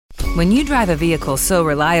When you drive a vehicle so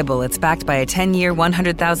reliable it's backed by a 10-year,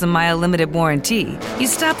 100,000-mile limited warranty, you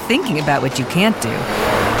stop thinking about what you can't do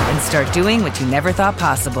and start doing what you never thought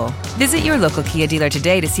possible. Visit your local Kia dealer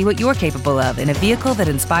today to see what you're capable of in a vehicle that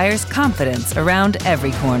inspires confidence around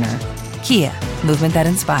every corner. Kia, movement that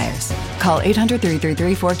inspires. Call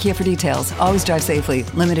 800-333-4KIA for details. Always drive safely.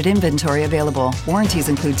 Limited inventory available. Warranties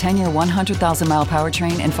include 10-year 100,000-mile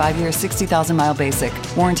powertrain and 5-year 60,000-mile basic.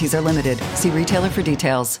 Warranties are limited. See retailer for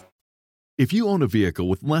details. If you own a vehicle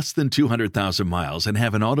with less than 200,000 miles and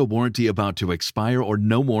have an auto warranty about to expire or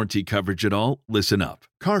no warranty coverage at all, listen up.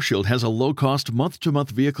 CarShield has a low-cost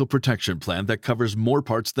month-to-month vehicle protection plan that covers more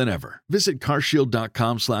parts than ever. Visit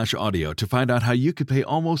carshield.com/audio to find out how you could pay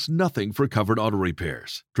almost nothing for covered auto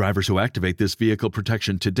repairs. Drivers who activate this vehicle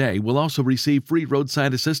protection today will also receive free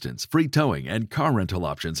roadside assistance, free towing, and car rental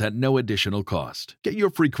options at no additional cost. Get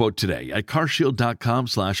your free quote today at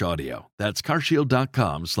carshield.com/audio. That's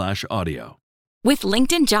carshield.com/audio. With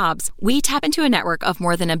LinkedIn Jobs, we tap into a network of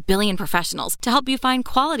more than 1 billion professionals to help you find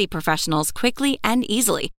quality professionals quickly and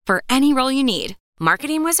easily for any role you need.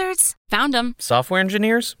 Marketing wizards? Found them. Software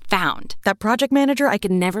engineers? Found. That project manager I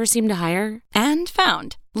could never seem to hire? And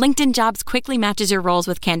found. LinkedIn Jobs quickly matches your roles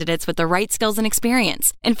with candidates with the right skills and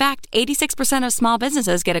experience. In fact, 86% of small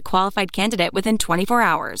businesses get a qualified candidate within 24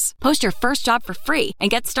 hours. Post your first job for free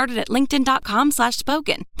and get started at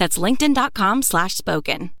linkedin.com/spoken. That's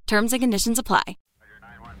linkedin.com/spoken. Terms and conditions apply.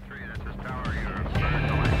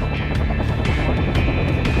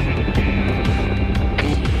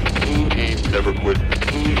 Never quit.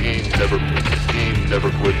 Never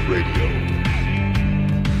quit radio.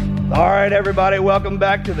 All right, everybody, welcome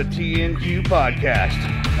back to the TNQ podcast.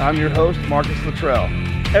 I'm your host, Marcus Luttrell.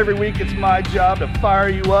 Every week, it's my job to fire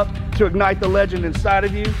you up, to ignite the legend inside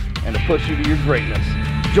of you, and to push you to your greatness.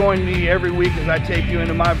 Join me every week as I take you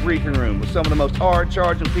into my briefing room with some of the most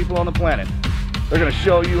hard-charging people on the planet. They're going to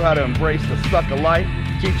show you how to embrace the suck of life,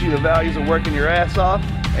 teach you the values of working your ass off,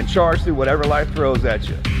 and charge through whatever life throws at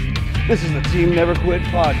you. This is the Team Never Quit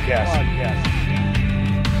podcast.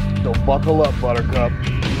 So buckle up, Buttercup.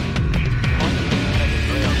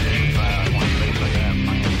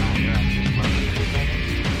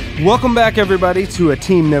 Welcome back, everybody, to a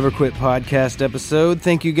Team Never Quit podcast episode.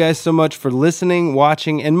 Thank you guys so much for listening,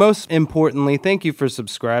 watching, and most importantly, thank you for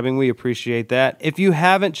subscribing. We appreciate that. If you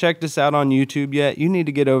haven't checked us out on YouTube yet, you need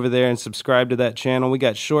to get over there and subscribe to that channel. We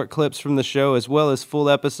got short clips from the show as well as full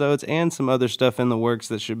episodes and some other stuff in the works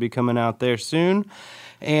that should be coming out there soon.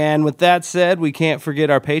 And with that said, we can't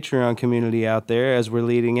forget our Patreon community out there as we're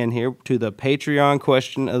leading in here to the Patreon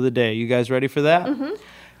question of the day. You guys ready for that? Mm-hmm.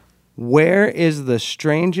 Where is the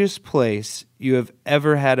strangest place you have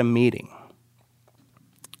ever had a meeting?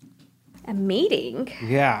 A meeting?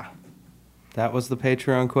 Yeah. That was the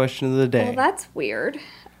Patreon question of the day. Well, that's weird.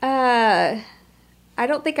 I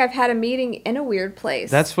don't think I've had a meeting in a weird place.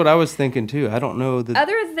 That's what I was thinking, too. I don't know.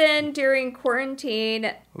 Other than during quarantine,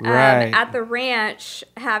 right. At the ranch,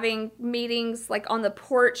 having meetings like on the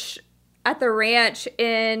porch at the ranch,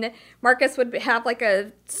 and Marcus would have like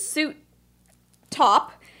a suit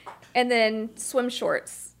top and then swim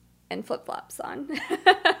shorts and flip-flops on.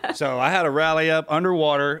 So I had a rally up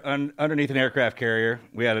underwater underneath an aircraft carrier.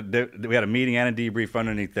 We had a meeting and a debrief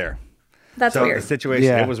underneath there. That's weird. The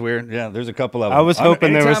situation, it was weird. Yeah, there's a couple of them. I was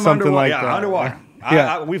hoping there was something like that. Yeah, underwater.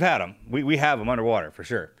 Yeah. We've had them. We have them underwater for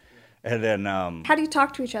sure. And then how do you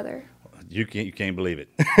talk to each other? You can't believe it.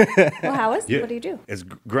 Well, how is it? What do you do? It's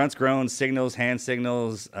grunts, groans, signals, hand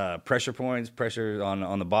signals, pressure points, pressure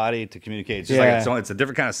on the body to communicate. It's just like it's a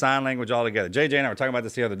different kind of sign language altogether. JJ and I were talking about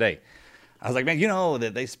this the other day. I was like, man, you know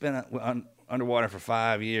that they spent underwater for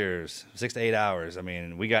 5 years, 6 to 8 hours. I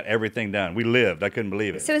mean, we got everything done. We lived. I couldn't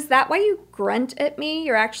believe it. So is that why you grunt at me?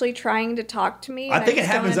 You're actually trying to talk to me? I think it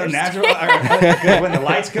happens unnatural. When the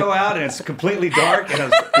lights go out and it's completely dark.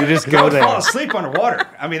 And you just go there. I fall asleep underwater.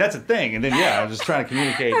 I mean, that's a thing. And then, I'm just trying to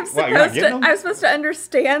communicate. Wow, you're not getting them? I'm supposed to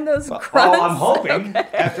understand those grunts. Oh, I'm hoping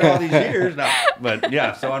after all these years. No, but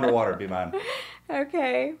yeah, so underwater would be mine.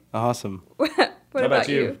 Okay. Awesome. What How about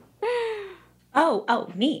you?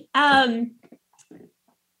 Oh, me.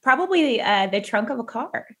 Probably the trunk of a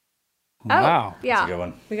car. Wow. Yeah. That's a good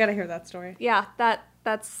one. We got to hear that story. Yeah,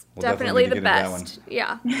 that's We'll definitely the definitely best.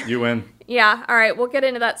 Yeah. You win. Yeah. All right, we'll get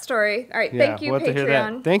into that story. All right, thank you, we'll have to hear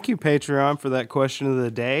that. Patreon. Thank you, Patreon, for that question of the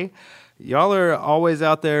day. Y'all are always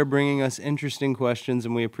out there bringing us interesting questions,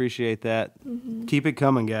 and we appreciate that. Mm-hmm. Keep it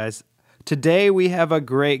coming, guys. Today, we have a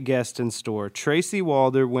great guest in store. Tracy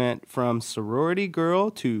Walder went from sorority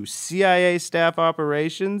girl to CIA staff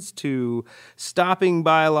operations to stopping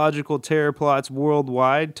biological terror plots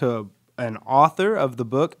worldwide to an author of the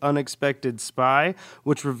book Unexpected Spy,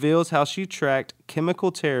 which reveals how she tracked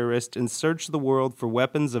chemical terrorists and searched the world for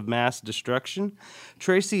weapons of mass destruction.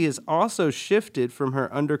 Tracy has also shifted from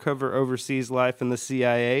her undercover overseas life in the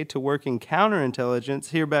CIA to working counterintelligence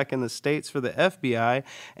here back in the States for the FBI,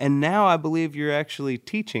 and now I believe you're actually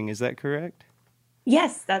teaching. Is that correct?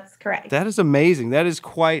 Yes, that's correct. That is amazing. That is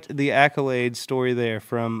quite the accolade story there,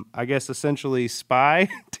 from, I guess, essentially spy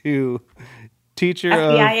to teacher.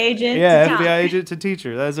 FBI agent. Yeah, FBI agent to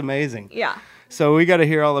teacher. That is amazing. Yeah. So we got to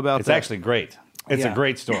hear all about It's that. actually great. It's Yeah. a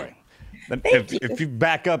great story. If you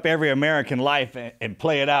back up every American life and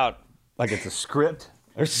play it out like it's a script,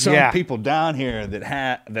 there's some people down here that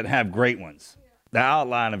have great ones. The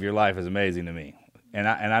outline of your life is amazing to me. And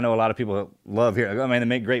I know a lot of people love hearing. I mean, they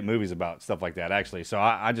make great movies about stuff like that, actually. So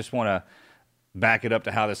I just want to back it up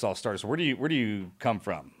to how this all started. So where do you come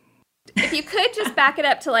from? If you could just back it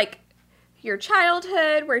up to like your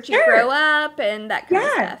childhood, where'd you grow up, and that kind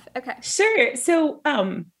of stuff. Okay. Sure. So,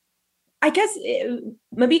 I guess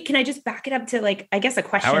maybe can I just back it up to like, I guess a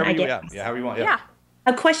question However I get. however you want. Yeah.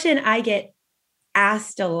 A question I get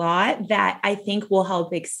asked a lot that I think will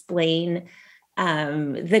help explain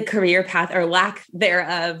the career path or lack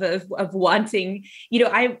thereof of wanting,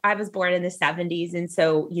 I was born in the 70s. And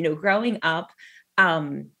so, growing up,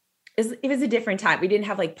 it was a different time. We didn't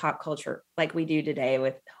have like pop culture like we do today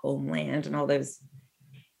with Homeland and all those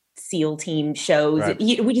SEAL team shows. Right.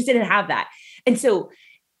 We just didn't have that. And so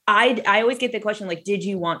I always get the question, like, did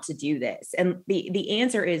you want to do this? And the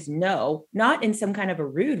answer is no, not in some kind of a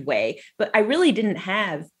rude way, but I really didn't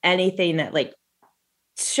have anything that like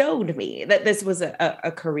showed me that this was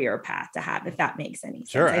a career path to have, if that makes any sense.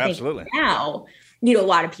 Sure, I think absolutely. now, a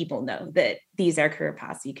lot of people know that these are career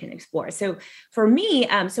paths you can explore. So for me,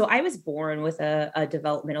 so I was born with a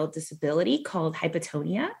developmental disability called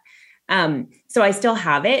Hypotonia. So I still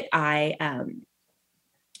have it. I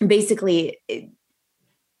basically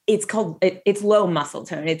it's low muscle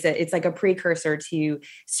tone. It's like a precursor to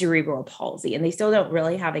cerebral palsy, and they still don't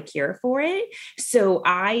really have a cure for it. So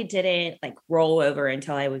I didn't like roll over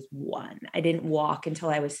until I was 1. I didn't walk until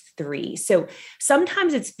I was 3. So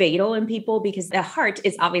sometimes it's fatal in people because the heart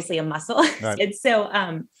is obviously a muscle. Right. And so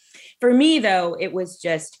for me though, it was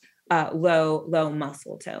just low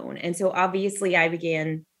muscle tone. And so obviously I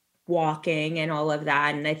began walking and all of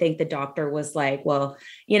that. And I think the doctor was like, well,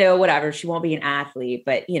 whatever, she won't be an athlete,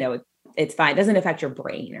 but it's fine. It doesn't affect your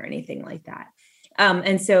brain or anything like that.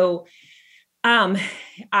 And so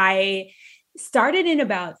I started in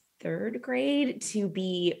about 3rd grade to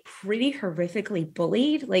be pretty horrifically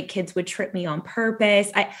bullied. Like kids would trip me on purpose.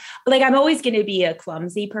 I'm always going to be a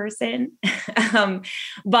clumsy person.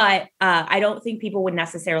 But I don't think people would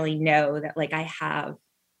necessarily know that like I have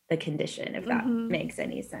the condition, if that makes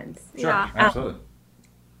any sense. Sure, yeah. Absolutely.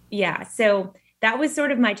 Yeah. So that was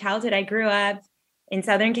sort of my childhood. I grew up in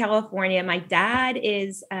Southern California. My dad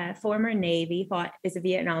is a former Navy, is a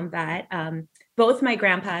Vietnam vet. Both my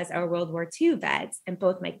grandpas are World War II vets, and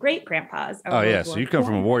both my great grandpas are World War So you come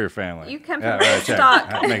from a warrior family. You come from a stock.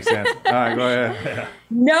 That makes sense. All right, go ahead.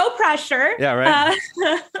 No pressure. Yeah, right.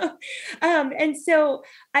 And so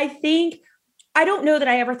I think, I don't know that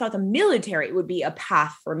I ever thought the military would be a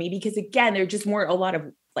path for me because again, there just weren't a lot of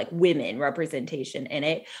like women representation in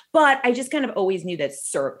it, but I just kind of always knew that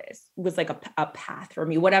service was like a path for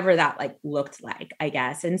me, whatever that like looked like, I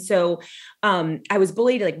guess. And so I was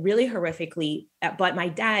bullied like really horrifically, but my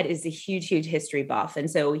dad is a huge history buff. And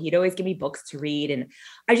so he'd always give me books to read. And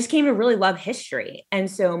I just came to really love history. And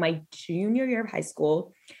so my junior year of high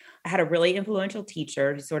school, I had a really influential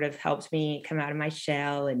teacher who sort of helped me come out of my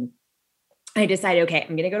shell. And I decided, okay,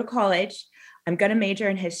 I'm going to go to college. I'm going to major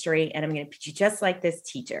in history and I'm going to be just like this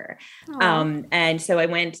teacher. And so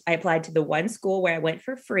I applied to the one school where I went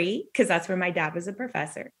for free because that's where my dad was a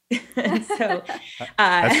professor. So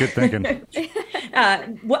that's good thinking.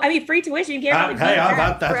 Free tuition. You can't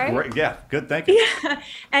that's great. Yeah. Good thinking. Yeah.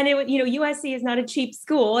 And USC is not a cheap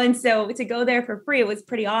school. And so to go there for free, it was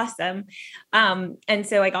pretty awesome. And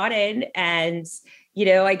so I got in and,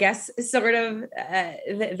 I guess sort of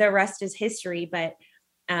the rest is history, but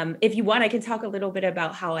if you want, I can talk a little bit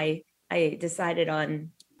about how I decided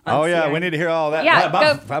on we need to hear all that.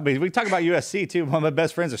 Yeah, we talk about USC too. One of my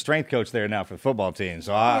best friends is a strength coach there now for the football team.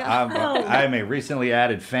 So I'm a recently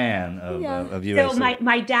added fan of USC. So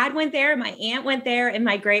my dad went there, my aunt went there, and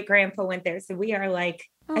my great grandpa went there. So we are like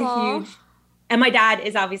a huge, and my dad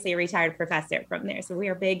is obviously a retired professor from there. So we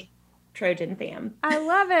are big Trojan fam. I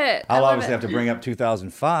love it. I'll obviously have to bring up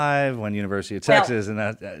 2005 when University of Texas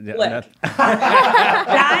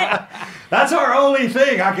That's our only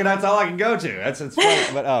thing. That's all I can go to. That's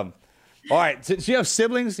funny. But All right. So, do you have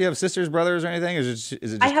siblings? Do you have sisters, brothers, or anything? Is it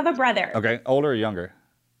just... I have a brother. Okay. Older or younger?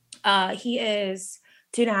 He is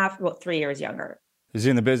 2.5, 3 years younger. Is he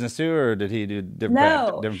in the business too, or did he do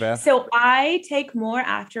different path? So I take more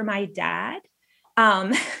after my dad.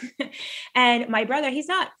 And my brother, he's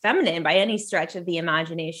not feminine by any stretch of the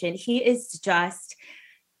imagination. He is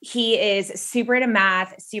super into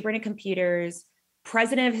math, super into computers,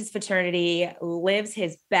 president of his fraternity, lives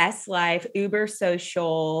his best life, uber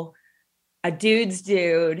social, a dude's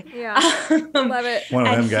dude. Yeah. Love it. One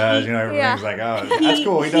of them guys, everything's like, oh, that's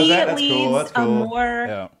cool. He does that. That's cool. That's cool. A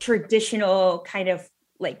more traditional kind of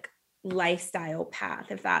like lifestyle path,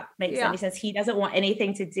 if that makes any sense. He doesn't want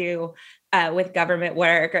anything to do with government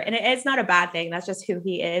work, and it's not a bad thing. That's just who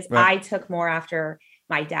he is. Right. I took more after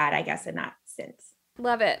my dad, I guess, in that sense.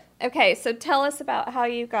 Love it. Okay, so tell us about how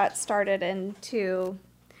you got started on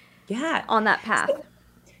that path.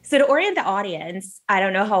 So to orient the audience, I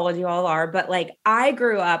don't know how old you all are, but like I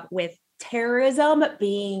grew up with terrorism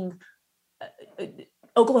being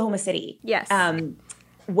Oklahoma City. Yes.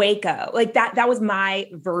 Waco, like that was my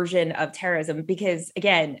version of terrorism, because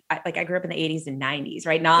again, I grew up in the 80s and 90s,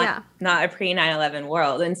 right? Not a pre 9/11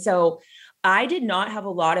 world. And so I did not have a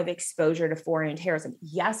lot of exposure to foreign terrorism.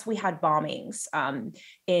 Yes, we had bombings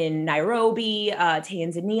in Nairobi,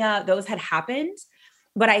 Tanzania, those had happened.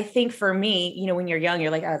 But I think for me, when you're young,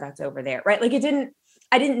 you're like, oh, that's over there, right? Like I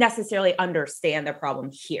didn't necessarily understand the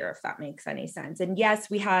problem here, if that makes any sense. And yes,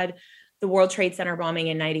 we had the World Trade Center bombing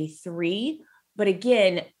in 93. But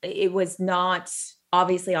again, it was not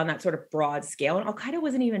obviously on that sort of broad scale. And Al-Qaeda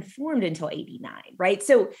wasn't even formed until 89, right?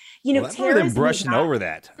 So, I remember them brushing over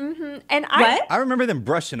that. Mm-hmm. And I remember them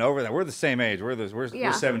brushing over that. We're the same age. We're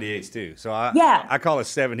 78s too. So I call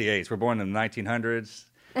us 78s. We're born in the 1900s.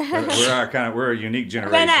 We're a unique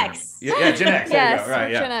generation. Gen X. Yeah, Gen X. There yes, you go.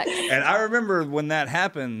 Right, Gen X. And I remember when that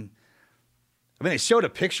happened. I mean, they showed a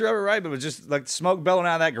picture of it, right? But it was just like smoke bellowing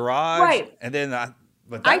out of that garage. Right. And then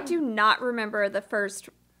I do not remember the first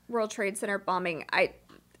World Trade Center bombing. I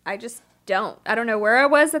just don't. I don't know where I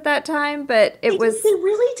was at that time, but they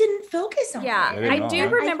really didn't focus on it. Yeah, I do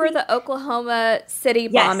remember the Oklahoma City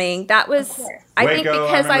bombing. That was, I think,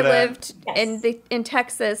 because I lived in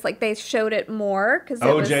Texas, like they showed it more. Because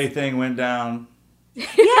OJ thing went down. Yeah,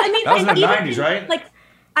 I mean, that was in the 90s, right? Like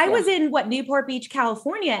I was in Newport Beach,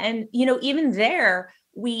 California, and even there,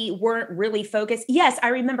 we weren't really focused. Yes, I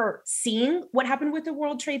remember seeing what happened with the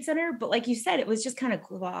World Trade Center, but like you said, it was just kind of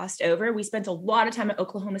glossed over. We spent a lot of time at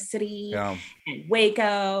Oklahoma City and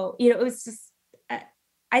Waco. It was just,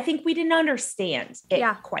 I think we didn't understand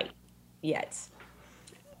it quite yet.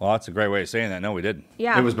 Well, that's a great way of saying that. No, we didn't.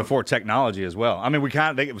 Yeah. It was before technology as well. I mean,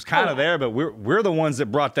 it was kind of there, but we're the ones that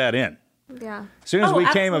brought that in. Yeah. As soon as we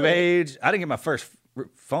came of age, I didn't get my first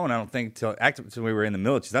phone, I don't think, till we were in the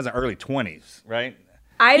military. That was in the early 20s, right?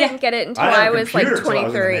 I didn't get it until I was like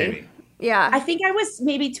 23. Yeah. I think I was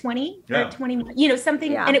maybe 20 or 20,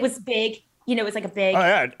 something. Yeah. And it was big. It was like a big. Oh,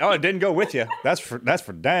 yeah. Oh, it didn't go with you. That's for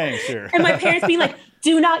dang sure. And my parents being like,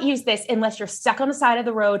 do not use this unless you're stuck on the side of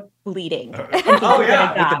the road bleeding. With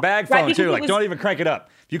the bag phone too. Like, don't even crank it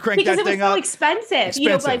up. If you crank that thing up. Because it was so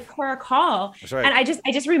expensive. Like per call. That's right. And I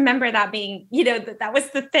just remember that being, that was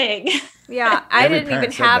the thing. Yeah. I didn't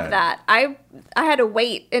even have that. I had to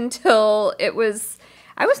wait until it was.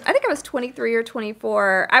 I think I was 23 or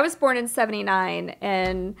 24. I was born in 79,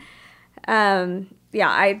 and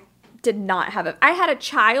I did not have I had a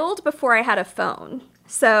child before I had a phone.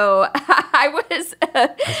 So I was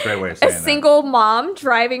That's a great way of saying single mom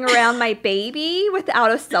driving around my baby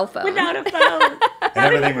without a cell phone. Without a phone. And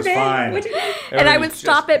everything was fine. And I would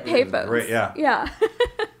stop at payphones. Yeah.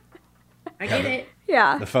 I get it.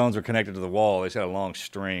 Yeah. The phones were connected to the wall. They just had a long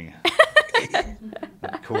string.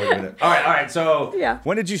 Cord with it. All right. So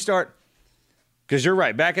when did you start? Because you're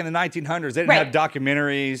right. Back in the 1900s, they didn't have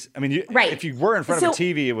documentaries. I mean, if you were in front of a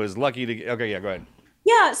TV, it was lucky to. Okay, go ahead.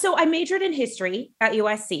 Yeah. So I majored in history at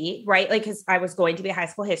USC, right? Like, because I was going to be a high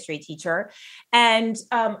school history teacher. And,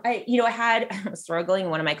 I was struggling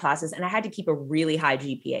in one of my classes, and I had to keep a really high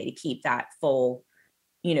GPA to keep that full,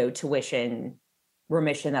 tuition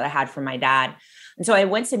remission that I had from my dad. And so I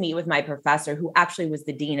went to meet with my professor, who actually was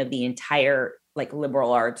the dean of the entire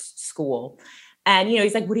liberal arts school. And,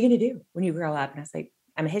 he's like, what are you going to do when you grow up? And I was like,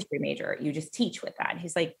 I'm a history major. You just teach with that. And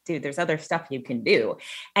he's like, dude, there's other stuff you can do.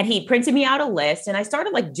 And he printed me out a list, and I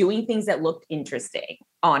started doing things that looked interesting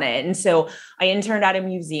on it. And so I interned at a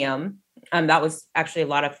museum. That was actually a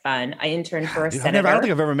lot of fun. I interned for a senator. I don't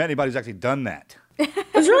think I've ever met anybody who's actually done that. It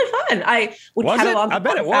was really fun. I would catalog. I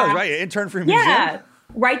bet it was, right? You interned for a museum? Yeah.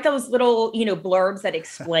 Write those little, blurbs that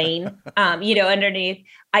explain, underneath.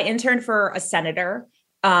 I interned for a senator.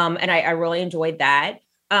 And I really enjoyed that.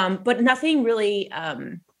 But nothing really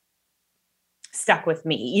stuck with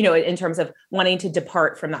me, in terms of wanting to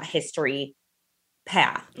depart from that history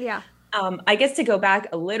path. Yeah. I guess to go back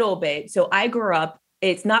a little bit. So I grew up,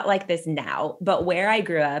 it's not like this now, but where I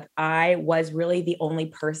grew up, I was really the only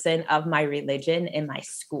person of my religion in my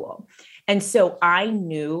school. And so I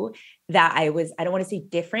knew that I don't want to say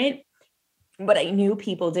different, but I knew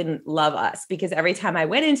people didn't love us because every time I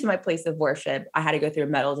went into my place of worship, I had to go through a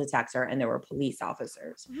metal detector and there were police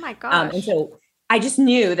officers. Oh my gosh. And so I just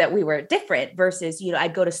knew that we were different versus,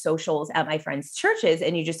 I'd go to socials at my friends' churches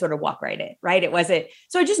and you just sort of walk right in, right? It wasn't,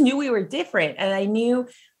 so I just knew we were different. And I knew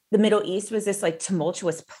the Middle East was this like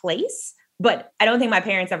tumultuous place, but I don't think my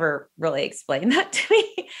parents ever really explained that to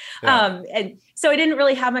me. Yeah. And so I didn't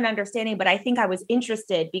really have an understanding, but I think I was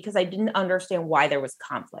interested because I didn't understand why there was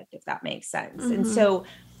conflict, if that makes sense. Mm-hmm. And so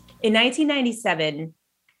in 1997,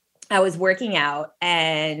 I was working out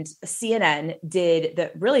and CNN did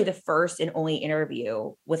the first and only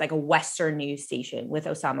interview with like a Western news station with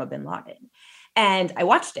Osama bin Laden. And I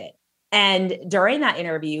watched it. And during that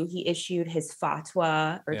interview, he issued his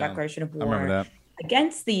fatwa or declaration of war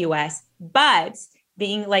against the US, but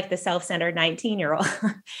being like the self-centered 19-year-old,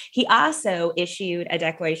 he also issued a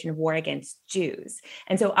declaration of war against Jews.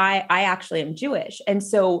 And so I actually am Jewish. And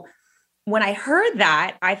so when I heard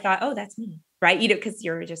that, I thought, oh, that's me. Right. Because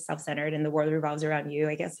you're just self-centered and the world revolves around you,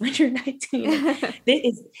 I guess, when you're 19.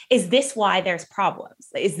 Is this why there's problems?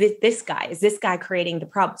 Is this guy creating the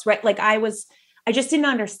problems? Right. Like I just didn't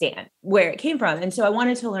understand where it came from. And so I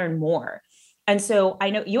wanted to learn more. And so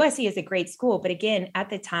I know USC is a great school, but again,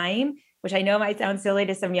 at the time, which I know might sound silly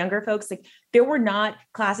to some younger folks, like there were not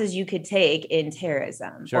classes you could take in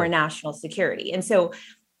terrorism or national security. And so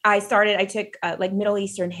I took like Middle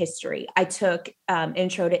Eastern history. I took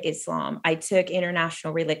intro to Islam. I took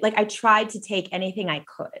international religion. Like I tried to take anything I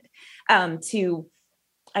could to,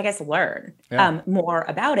 I guess, learn more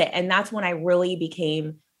about it. And that's when I really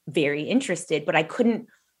became very interested, but I couldn't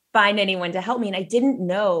find anyone to help me. And I didn't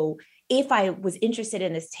know if I was interested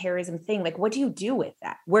in this terrorism thing. Like, what do you do with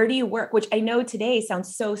that? Where do you work? Which I know today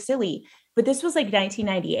sounds so silly, but this was like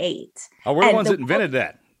 1998. Oh, we're the ones that invented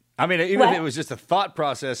that. I mean, even if it was just a thought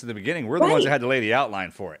process at the beginning, we're the ones that had to lay the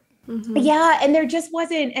outline for it. Mm-hmm. Yeah. And there just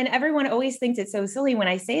wasn't, and everyone always thinks it's so silly when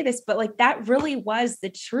I say this, but like that really was the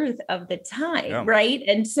truth of the time. Right.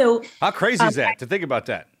 And so how crazy is that to think about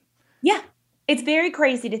that? Yeah. It's very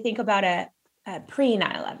crazy to think about a pre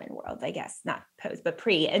 9/11 world, I guess, not post, but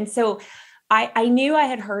pre. And so I knew I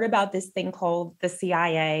had heard about this thing called the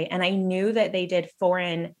CIA, and I knew that they did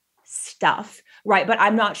foreign stuff. Right. But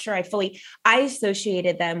I'm not sure I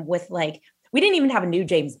associated them with like, we didn't even have a new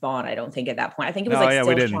James Bond, I don't think at that point. I think it was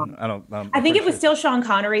we didn't. Sean. I think it was still Sean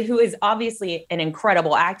Connery, who is obviously an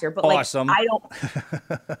incredible actor, but awesome. Like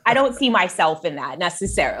I don't see myself in that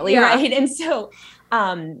necessarily. Yeah. Right. And so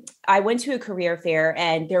I went to a career fair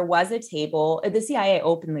and there was a table. The CIA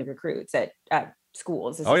openly recruits at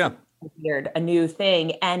schools. This is a new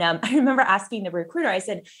thing. And I remember asking the recruiter, I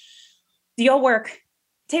said, do y'all work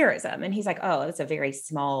terrorism? And he's like, oh, it's a very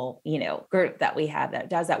small, group that we have that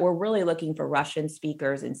does that. We're really looking for Russian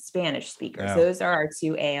speakers and Spanish speakers. Yeah. Those are our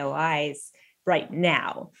two AOIs right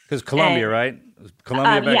now. Because Colombia, right?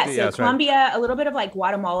 Colombia, Colombia, a little bit of like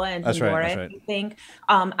Guatemala and Honduras, I think,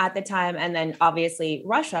 at the time. And then obviously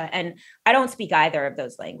Russia. And I don't speak either of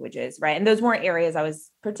those languages, right? And those weren't areas I was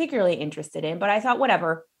particularly interested in, but I thought,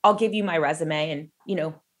 whatever, I'll give you my resume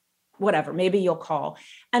and, whatever, maybe you'll call.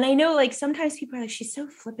 And I know like sometimes people are like, she's so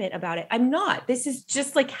flippant about it. I'm not. This is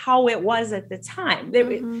just like how it was at the time.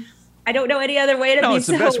 I don't know any other way to be. No, it's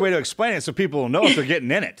the best way to explain it so people will know if they're getting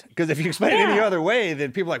in it. Because if you explain it any other way,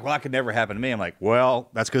 then people are like, well, that could never happen to me. I'm like, well,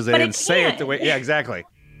 that's because they didn't say it the way. Yeah, exactly.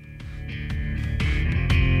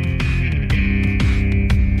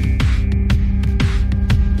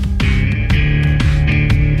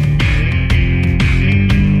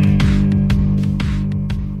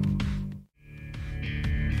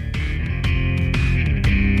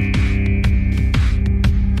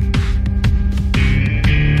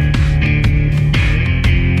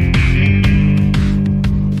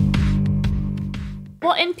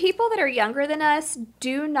 People that are younger than us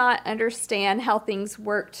do not understand how things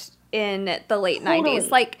worked in the late 90s.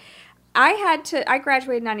 Like I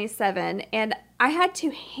graduated in 97 and I had to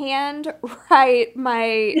hand write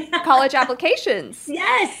my college applications.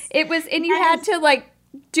 Yes. It was, and you had to like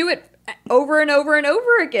do it over and over and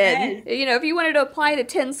over again. Yes. If you wanted to apply to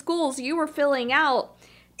 10 schools, you were filling out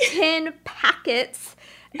 10 packets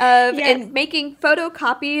and making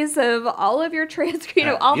photocopies of all of your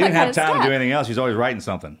transcripts, all that kind of stuff. You didn't have time to do anything else. He's always writing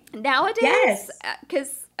something. Nowadays,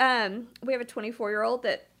 because we have a 24-year-old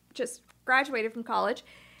that just graduated from college.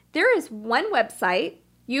 There is one website.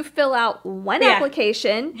 You fill out one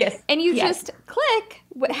application, and you just click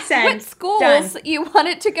what schools you want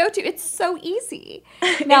it to go to. It's so easy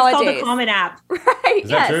nowadays. It's called the Common App. Right. Is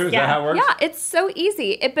that true? Is that how it works? Yeah, it's so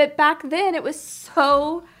easy. But back then, it was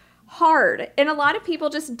so hard. And a lot of people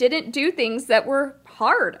just didn't do things that were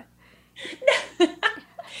hard.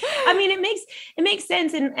 I mean, it makes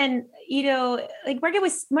sense. And you know, like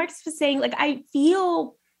Marcus was saying, like, I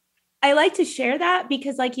like to share that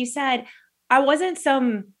because, like you said, I wasn't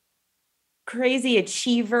some crazy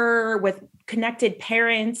achiever with connected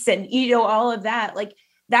parents and, you know, all of that. Like,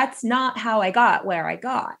 that's not how I got where I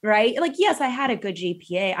got, right? Like, yes, I had a good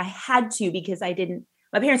GPA. I had to, because my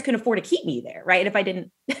parents couldn't afford to keep me there, right? If I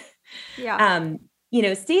didn't, you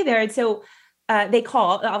know, stay there. And so they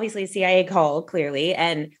called, obviously CIA called clearly.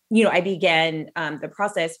 And, you know, I began the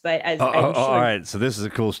process, but as I'm sure. All right. So this is a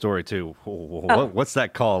cool story too. What's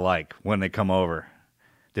that call like when they come over?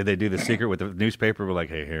 Did they do the secret with the newspaper? We're like,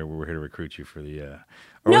 hey, we're here to recruit you for the.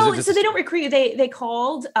 No, so they don't recruit you. They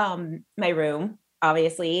called my room,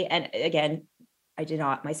 obviously, and again, I did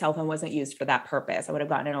not. My cell phone wasn't used for that purpose. I would have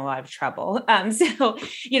gotten in a lot of trouble. So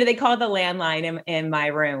you know, they called the landline in my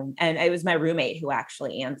room, and it was my roommate who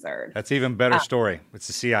actually answered. That's even better story. It's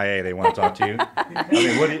the CIA. They want to talk to you. I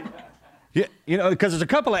mean, what do you? You know, because there's a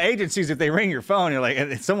couple of agencies, if they ring your phone, you're like,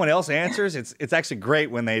 and someone else answers, it's actually great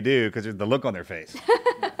when they do, because the look on their face.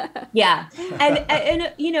 Yeah.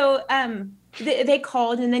 And you know, they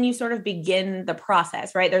called, and then you sort of begin the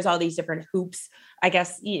process, right? There's all these different hoops. I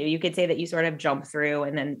guess you could say that you sort of jump through,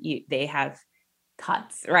 and then they have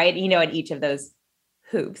cuts, right? You know, at each of those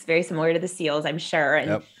hoops, very similar to the SEALs, I'm sure.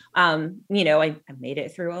 And, you know, I made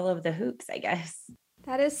it through all of the hoops, I guess.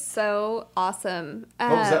 That is so awesome. What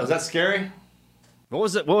was that? Was that scary? What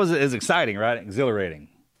was it? It's exciting, right? Exhilarating.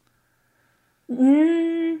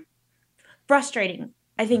 Frustrating,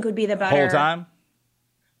 I think, would be the better. Whole time?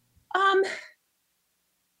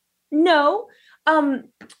 No.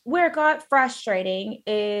 Where it got frustrating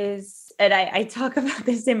is, and I talk about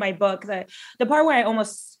this in my book, the part where I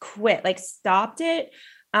almost quit, like stopped it,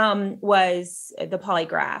 was the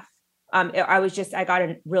polygraph. I got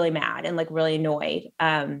really mad and like really annoyed.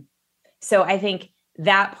 So I think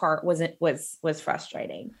that part was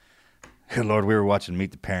frustrating. Good Lord, we were watching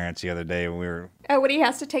Meet the Parents the other day, and we were. Oh, when he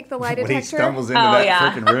has to take the lie detector. When he stumbles into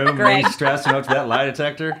that freaking room, and he's strapping up to that lie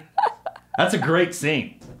detector. That's a great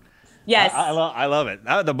scene. Yes, I love it.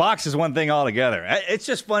 The box is one thing altogether. It's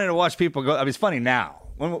just funny to watch people go. I mean, it's funny now.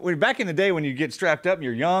 When back in the day, when you get strapped up and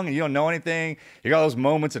you're young and you don't know anything, you got those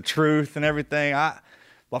moments of truth and everything. I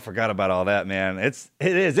forgot about all that, man. It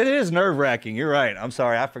is nerve-wracking. You're right. I'm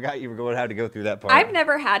sorry. I forgot you were going to have to go through that part. I've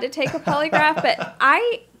never had to take a polygraph, but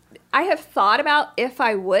I have thought about if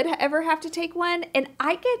I would ever have to take one, and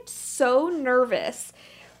I get so nervous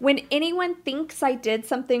when anyone thinks I did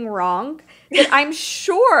something wrong that I'm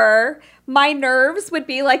sure my nerves would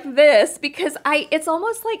be like this, because it's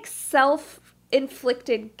almost like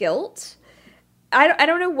self-inflicted guilt. I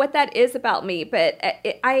don't know what that is about me, but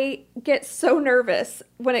I get so nervous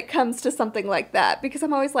when it comes to something like that, because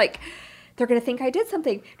I'm always like, they're going to think I did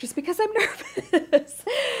something just because I'm nervous.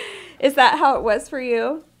 Is that how it was for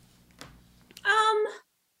you?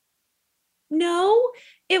 No,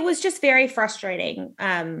 it was just very frustrating.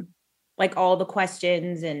 Like all the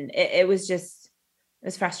questions, and it was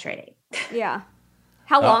frustrating. Yeah.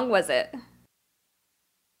 How long was it?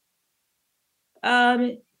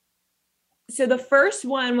 So the first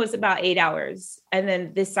one was about 8 hours, and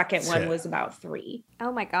then the second one was about 3.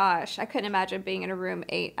 Oh my gosh. I couldn't imagine being in a room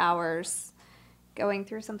 8 hours going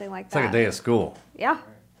through something like that. It's like a day of school. Yeah.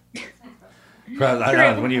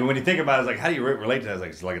 I know, when you think about it, it's like, how do you relate to that?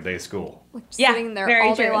 It's like a day of school. Like sitting there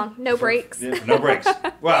all day long. No breaks. Yeah, no breaks.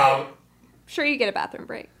 Well, sure you get a bathroom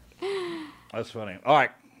break. That's funny. All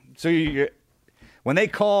right. So when they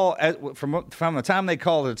call, from the time they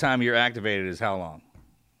call to the time you're activated is how long?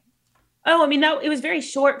 Oh, I mean, it was very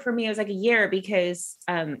short for me. It was like a year, because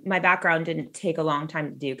my background didn't take a long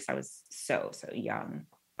time to do, because I was so young,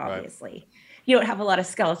 obviously. Right. You don't have a lot of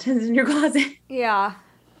skeletons in your closet. Yeah.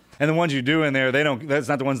 And the ones you do in there, that's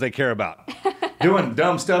not the ones they care about. Doing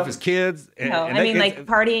dumb stuff as kids. No, I mean, like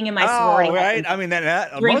partying in my sorority. Oh, right. I mean,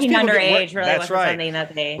 that drinking underage really wasn't something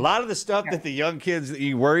that a lot of the stuff that the young kids that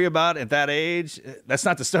you worry about at that age, that's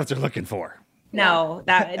not the stuff they're looking for. No,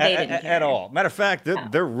 they didn't care. At all. Matter of fact,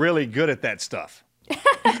 they're really good at that stuff.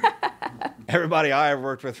 Everybody I ever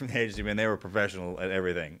worked with from the agency, man, they were professional at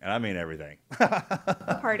everything. And I mean everything.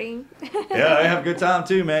 Partying. Yeah, they have a good time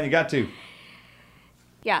too, man. You got to.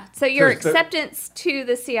 Yeah. So your acceptance to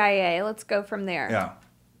the CIA, let's go from there. Yeah.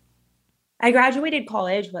 I graduated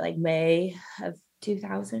college, like May of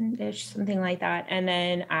 2000-ish, something like that. And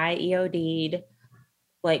then I EOD'd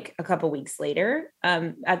like a couple weeks later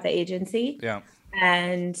at the agency. Yeah.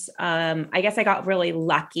 And I guess I got really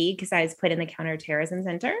lucky because I was put in the counterterrorism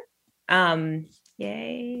center.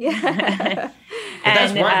 Yay. Yeah. But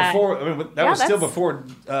that's right before, I mean, that was still before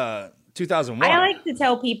 2001. I like to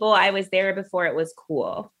tell people I was there before it was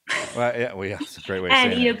cool. Well, yeah, it's a great way of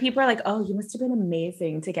saying it. And, people are like, oh, you must have been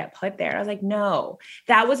amazing to get put there. I was like, no,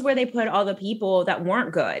 that was where they put all the people that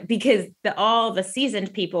weren't good because all the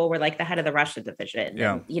seasoned people were like the head of the Russia division.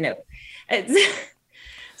 Yeah. And,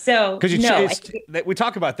 so we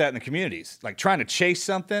talk about that in the communities, like trying to chase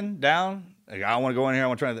something down. Like, I want to go in here. I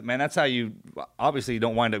want to try that. Man, that's how you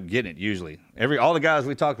don't wind up getting it usually. All the guys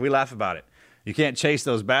we laugh about it. You can't chase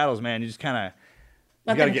those battles, man. You just kind of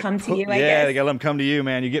let them come to you, I guess. Yeah, they got to let them come to you,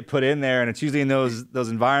 man. You get put in there, and it's usually in those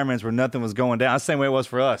environments where nothing was going down. That's the same way it was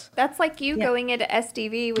for us. That's like you going into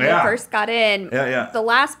SDV when you first got in. Yeah. The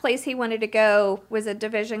last place he wanted to go was a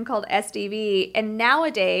division called SDV, and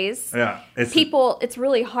nowadays, it's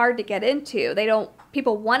really hard to get into.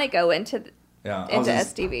 People want to go into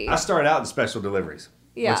SDV. I started out in special deliveries,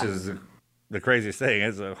 which is the craziest thing.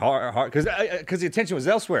 It's a hard because the attention was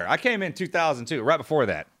elsewhere. I came in 2002, right before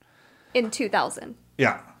that. In 2000.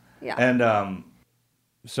 Yeah. And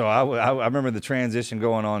so I remember the transition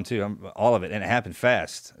going on too, all of it, and it happened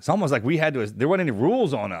fast. It's almost like there weren't any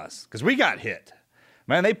rules on us because we got hit.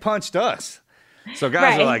 Man, they punched us. So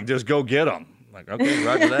guys are like, just go get them. Like, okay,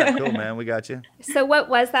 roger that. Cool, man, we got you. So what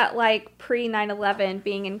was that like pre 9/11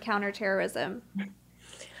 being in counterterrorism?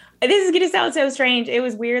 This is going to sound so strange. It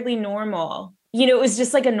was weirdly normal. It was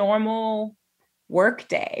just like a normal work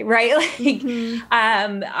day, right? Like,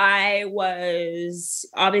 I was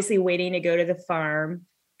obviously waiting to go to the farm,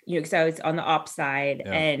 because I was on the ops side,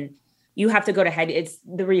 and you have to go to head. It's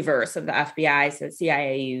the reverse of the FBI. So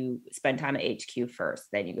CIA, you spend time at HQ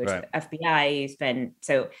first, then you go to the FBI. You spend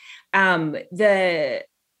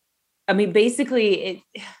basically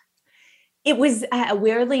it was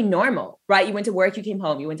weirdly normal, right? You went to work, you came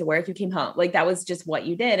home. You went to work, you came home. Like that was just what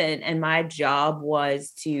you did, and my job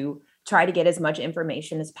was to try to get as much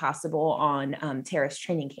information as possible on terrorist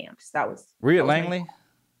training camps. Were you at Langley?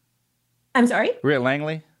 I'm sorry? Were you at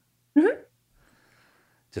Langley? Mm-hmm.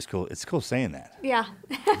 Just cool. It's cool saying that. Yeah.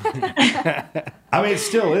 I mean, it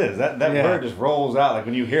still is. That word just rolls out. Like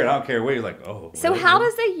when you hear it, I don't care what you're like, oh. So how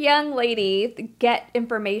does a young lady get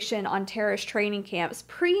information on terrorist training camps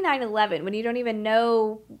pre 9/11 when you don't even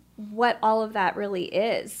know what all of that really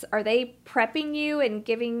is? Are they prepping you and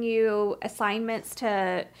giving you assignments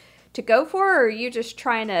to go for, or are you just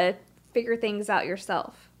trying to figure things out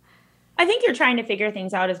yourself? I think you're trying to figure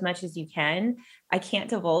things out as much as you can. I can't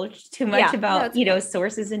divulge too much about,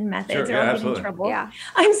 sources and methods or I'll get in trouble. Yeah.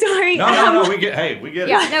 I'm sorry. No, we get it.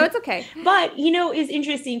 Yeah, no, it's okay. But, it's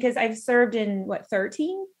interesting because I've served in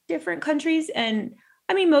 13 different countries. And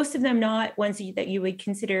I mean, most of them not ones that you would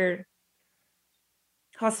consider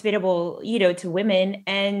hospitable, to women.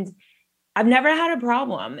 And I've never had a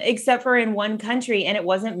problem except for in one country, and it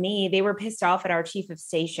wasn't me. They were pissed off at our chief of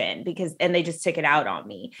station and they just took it out on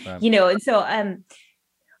me, and so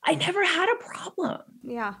I never had a problem.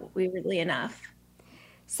 Yeah. Weirdly enough.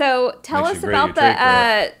 So tell us about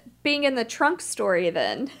the being in the trunk story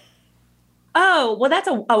then. Oh, well, that's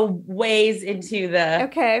a ways into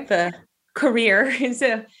the career.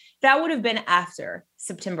 So that would have been after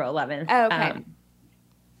September 11th. Oh, okay.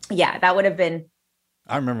 That would have been.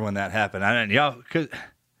 I remember when that happened. Because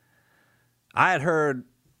I had heard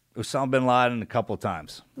Osama bin Laden a couple of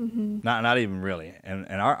times, not even really. And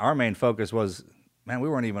our main focus was, man, we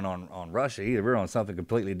weren't even on Russia either. We were on something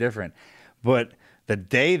completely different. But the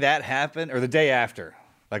day that happened, or the day after,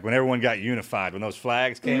 like when everyone got unified, when those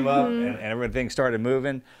flags came up and everything started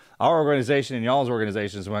moving, our organization and y'all's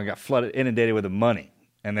organizations when got inundated with the money.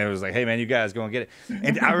 And they was like, hey, man, you guys go and get it.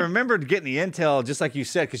 And I remember getting the intel, just like you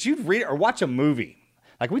said, because you'd read or watch a movie.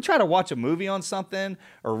 Like we try to watch a movie on something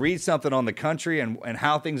or read something on the country and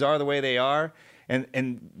how things are the way they are.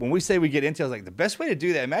 And when we say we get intel, it's like the best way to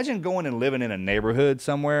do that, imagine going and living in a neighborhood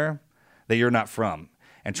somewhere that you're not from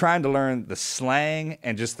and trying to learn the slang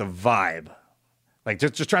and just the vibe. Like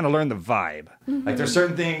just trying to learn the vibe. Like there's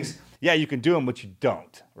certain things, you can do them, but you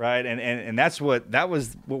don't, right? And that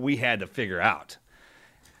was what we had to figure out.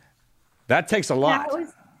 That takes a lot.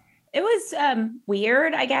 It was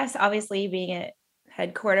weird, I guess, obviously being at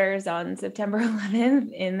headquarters on September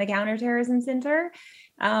 11th in the counterterrorism center.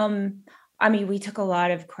 I mean, we took a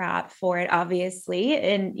lot of crap for it, obviously,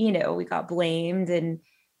 and we got blamed, and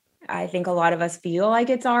I think a lot of us feel like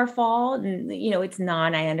it's our fault, and, it's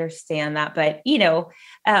not. I understand that, but, you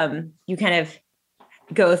kind of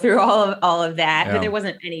go through all of that, but there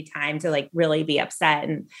wasn't any time to like really be upset.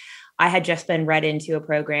 And I had just been read into a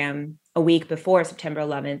program a week before September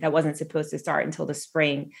 11th that wasn't supposed to start until the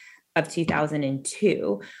spring of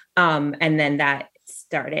 2002. And then that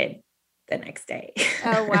started the next day.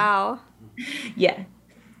 Oh, wow. Yeah.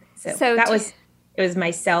 So it was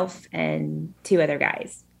myself and 2 other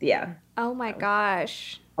guys. Yeah. Oh my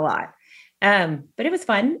gosh. A lot. But it was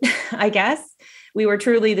fun, I guess. We were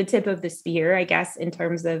truly the tip of the spear, I guess, in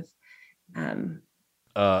terms of yeah.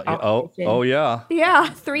 Yeah,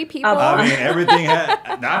 3 people. I mean, everything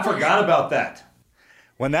I forgot about that.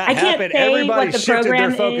 When that happened, everybody shifted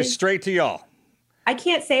their focus straight to y'all. I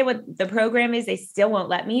can't say what the program is. They still won't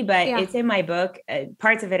let me, but it's in my book.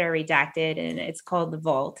 Parts of it are redacted, and it's called The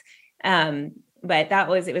Vault. But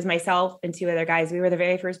it was myself and 2 other guys. We were the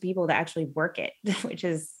very first people to actually work it, which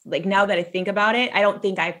is like, now that I think about it, I don't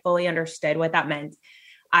think I fully understood what that meant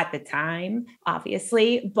at the time,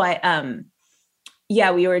 obviously. But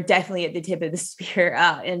we were definitely at the tip of the spear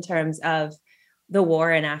in terms of the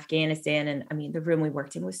war in Afghanistan. And I mean, the room we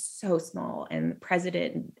worked in was so small, and the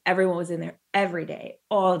president and everyone was in there every day,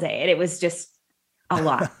 all day. And it was just a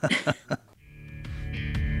lot.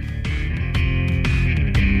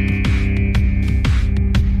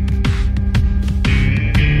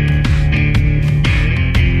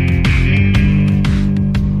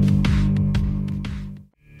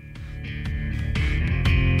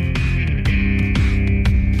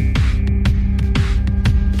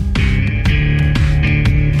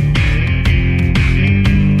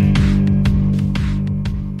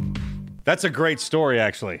 That's a great story,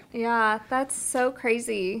 actually. Yeah, that's so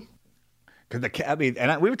crazy. We were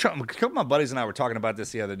a couple of my buddies and I were talking about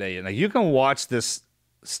this the other day. And you can watch this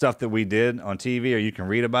stuff that we did on TV, or you can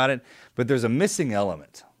read about it, but there's a missing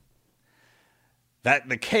element. That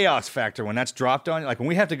the chaos factor, when that's dropped on you, like when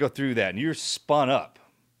we have to go through that and you're spun up,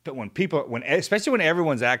 but especially when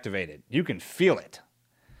everyone's activated, you can feel it.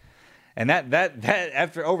 And that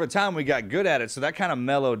after over time we got good at it, so that kind of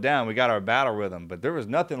mellowed down. We got our battle rhythm, but there was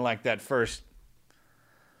nothing like that first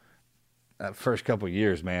couple of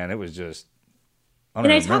years, man. It was just I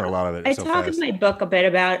don't remember a lot of it. I talk in my book a bit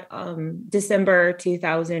about December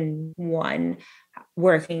 2001,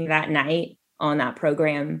 working that night on that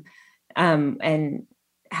program, and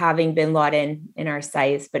having bin Laden in our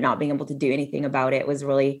sights, but not being able to do anything about it was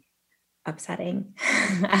really upsetting,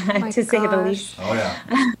 to say the least. Oh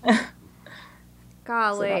yeah.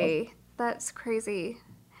 Golly, that's crazy.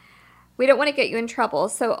 We don't want to get you in trouble,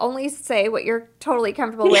 so only say what you're totally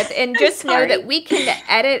comfortable with, and just know that we can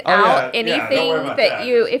edit out anything that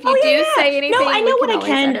you, if you do say anything. No, I know what I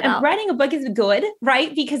can. Writing a book is good,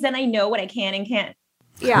 right? Because then I know what I can and can't.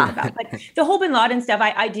 Yeah. But the whole bin Laden stuff,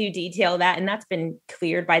 I do detail that, and that's been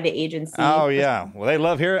cleared by the agency. Oh yeah. Well, they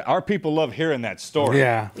love hearing. Our people love hearing that story.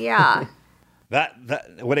 Yeah. Yeah.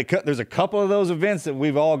 There's a couple of those events that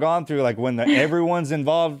we've all gone through, like when everyone's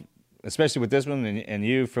involved, especially with this one and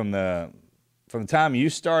you from the time you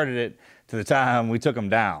started it to the time we took them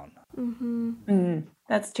down. Mm-hmm.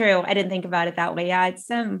 That's true. I didn't think about it that way. Yeah,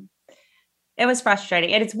 it was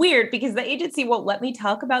frustrating, and it's weird because the agency won't let me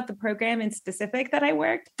talk about the program in specific that I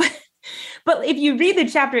worked. But if you read the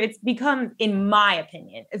chapter, it's become, in my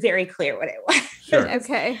opinion, very clear what it was. Sure.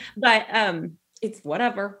 Okay. But it's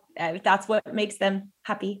whatever. If that's what makes them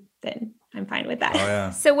happy, then I'm fine with that. Oh, yeah.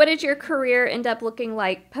 So what did your career end up looking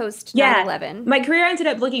like post 9/11? My career ended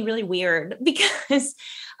up looking really weird because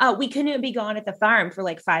we couldn't be gone at the farm for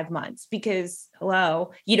like 5 months because,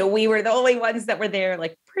 we were the only ones that were there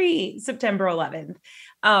like pre-September 11th.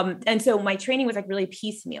 And so my training was like really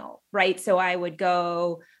piecemeal, right? So I would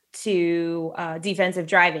go to defensive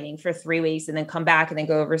driving for 3 weeks and then come back and then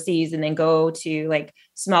go overseas and then go to like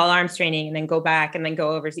small arms training and then go back and then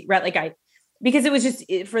go overseas, right? Because it was just,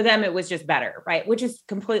 for them, it was just better, right? Which is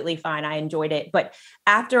completely fine. I enjoyed it. But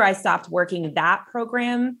after I stopped working that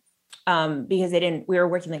program, because we were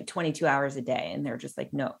working like 22 hours a day, and they're just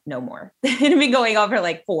like, no more. It had been going on for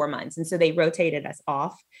like 4 months. And so they rotated us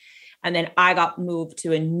off. And then I got moved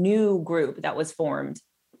to a new group that was formed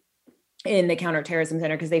in the Counter-Terrorism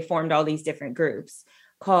Center, because they formed all these different groups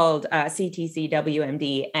called CTC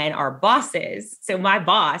WMD, and our bosses. So my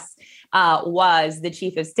boss was the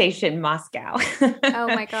chief of station Moscow. Oh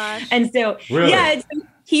my gosh. And so, really?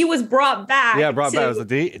 He was brought back. Yeah, brought back. What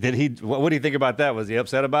do you think about that? Was he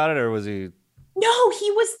upset about it, or was he? No,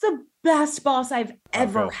 he was the best boss I've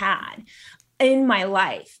ever had. in my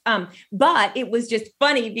life. But it was just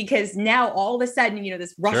funny because now all of a sudden,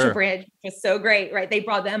 this Russia branch was so great, right? They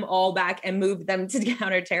brought them all back and moved them to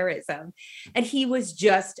counterterrorism. And he was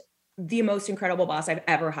just the most incredible boss I've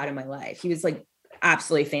ever had in my life. He was like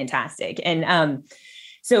absolutely fantastic. And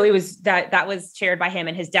so it was that was chaired by him,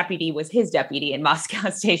 and his deputy was his deputy in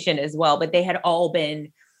Moscow station as well. But they had all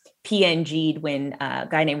been PNG'd when a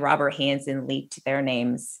guy named Robert Hansen leaked their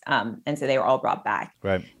names. And so they were all brought back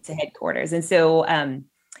to headquarters. And so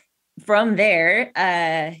from there,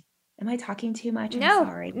 am I talking too much? I'm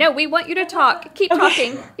sorry. No, we want you to talk. Keep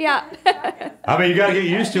talking. Yeah. I mean, you got to get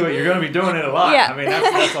used to it. You're going to be doing it a lot. Yeah. I mean,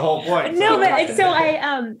 that's the whole point.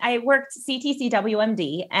 I worked CTC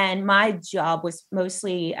WMD, and my job was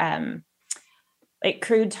mostly like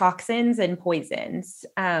crude toxins and poisons.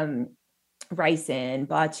 Ricin,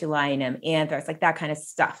 botulinum, anthrax, like that kind of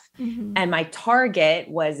stuff. Mm-hmm. And my target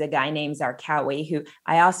was a guy named Zarqawi, who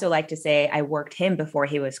I also like to say I worked him before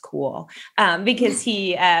he was cool, because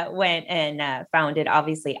he went and founded,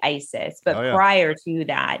 obviously, ISIS. But prior to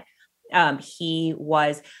that, he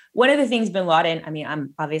was one of the things Bin Laden, I mean,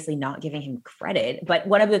 I'm obviously not giving him credit, but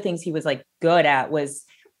one of the things he was like good at was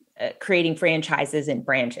creating franchises and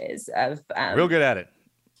branches of real good at it.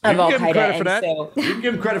 Of you can give him credit for that. So, you can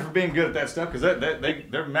give him credit for being good at that stuff because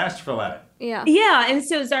they're masterful at it. Yeah. Yeah. And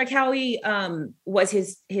so Zarqawi was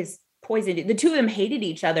his poison. The two of them hated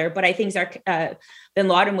each other, but I think Bin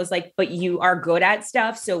Laden was like, but you are good at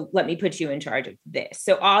stuff, so let me put you in charge of this.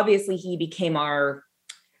 So obviously he became our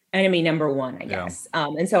enemy number one, I guess. Yeah.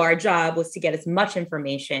 And so our job was to get as much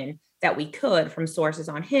information that we could from sources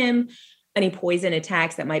on him, any poison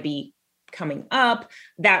attacks that might be coming up.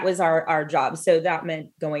 That was our job. So that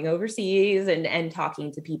meant going overseas and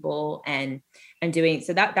talking to people and doing,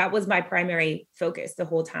 so that was my primary focus the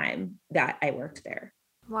whole time that I worked there.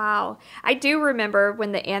 Wow. I do remember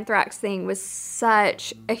when the anthrax thing was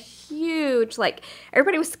such a huge, like,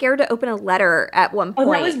 everybody was scared to open a letter at one point.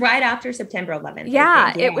 Oh, that was right after September 11th.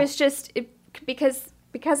 Yeah. It was just because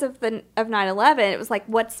of 9/11, it was like,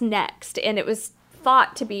 what's next? And it was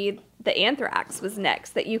thought to be the anthrax was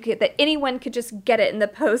next, that anyone could just get it in the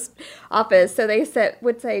post office. So they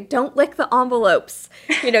would say, don't lick the envelopes,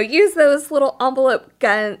 use those little envelope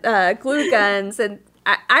glue guns. And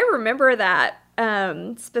I remember that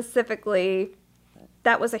specifically.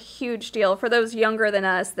 That was a huge deal for those younger than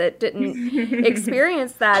us that didn't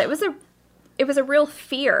experience that. It was a real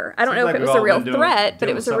fear. I don't know if it was a real threat, but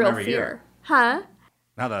it was a real fear. Huh?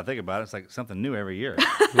 Now that I think about it, it's like something new every year.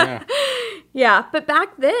 Yeah. Yeah, but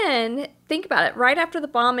back then, think about it, right after the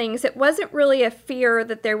bombings, it wasn't really a fear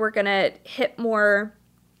that they were going to hit more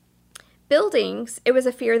buildings. It was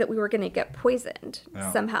a fear that we were going to get poisoned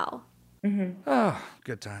somehow. Mm-hmm. Oh,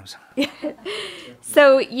 good times.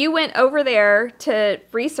 So you went over there to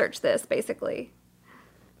research this, basically.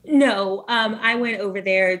 No, I went over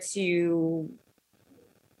there to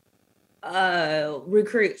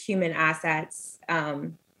recruit human assets,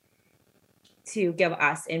 to give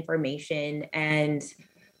us information and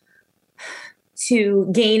to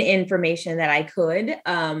gain information that I could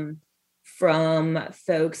from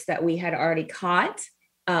folks that we had already caught,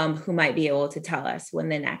 who might be able to tell us when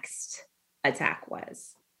the next attack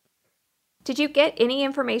was. Did you get any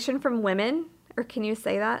information from women, or can you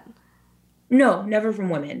say that? No, never from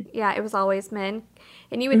women. Yeah, it was always men.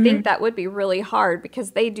 And you would think that would be really hard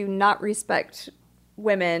because they do not respect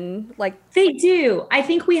women like they do. I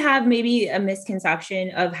think we have maybe a misconception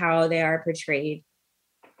of how they are portrayed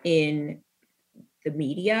in the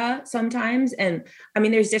media sometimes. And I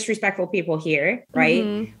mean, there's disrespectful people here, right?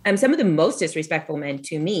 Mm-hmm. Some of the most disrespectful men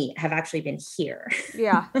to me have actually been here.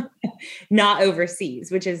 Yeah. Not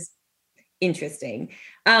overseas, which is interesting.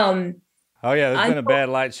 Oh yeah, there's been a bad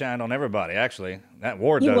light shined on everybody, actually. That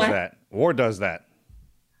war does that. War does that.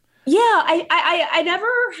 Yeah, I never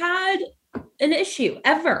had an issue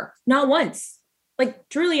ever, not once, like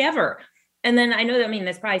truly ever. And then I know that, I mean,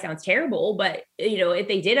 this probably sounds terrible, but if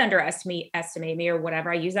they did estimate me or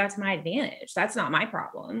whatever, I use that to my advantage. That's not my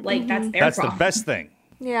problem. Like that's their problem. That's the best thing.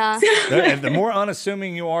 Yeah. The more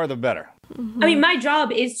unassuming you are, the better. Mm-hmm. I mean, my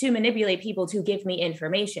job is to manipulate people to give me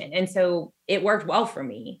information. And so it worked well for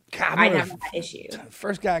me. God, I never had that issue.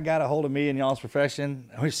 First guy got a hold of me in y'all's profession,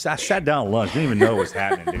 I sat down at lunch, didn't even know what was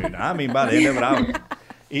happening, dude. I mean, by the end of it, I was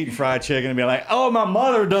eating fried chicken and be like, oh, my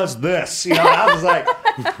mother does this. I was like,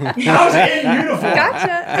 I was in uniform.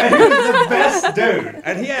 Gotcha. And he was the best dude.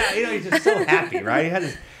 And he's just so happy,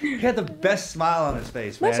 right? He had the best smile on his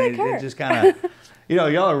face, man. It just kind of,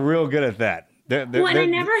 y'all are real good at that. And I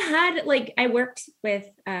never had, I worked with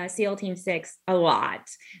SEAL Team 6 a lot,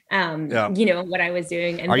 what I was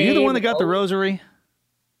doing. And are you the one that got the rosary?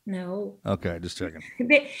 No. Okay, just checking.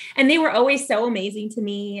 They were always so amazing to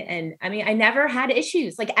me. And I mean, I never had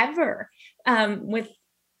issues like ever with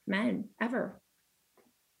men ever.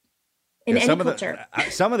 In any culture.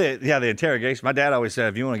 Some of the interrogation, my dad always said,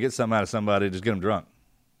 if you want to get something out of somebody, just get them drunk.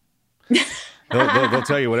 They'll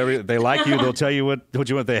tell you whatever. They like you, they'll tell you what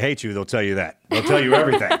you want. They hate you, they'll tell you that. They'll tell you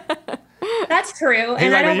everything. That's true.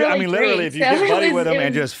 And I don't really literally, drink, if you get buddy with him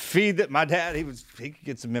and just feed that, my dad, he could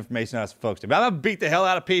get some information out of some folks. But I'm going to beat the hell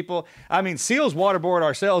out of people. I mean, SEALs waterboard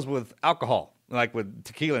ourselves with alcohol, like with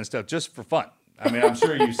tequila and stuff, just for fun. I mean, I'm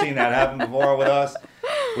sure you've seen that happen before with us.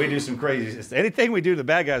 We do some crazy, anything we do to the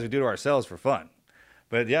bad guys, we do to ourselves for fun.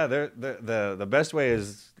 But yeah, the best way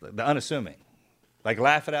is the unassuming. Like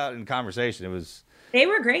laugh it out in conversation. They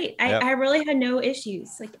were great. Yep. I really had no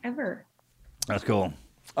issues, like ever. That's cool.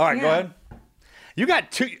 All right, Go ahead. You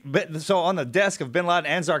got two, so on the desk of Bin Laden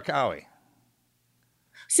and Zarqawi.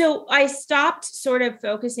 So I stopped sort of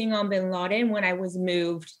focusing on Bin Laden when I was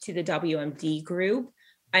moved to the WMD group.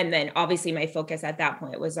 And then obviously my focus at that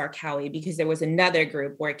point was Zarqawi because there was another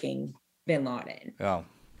group working Bin Laden. Oh.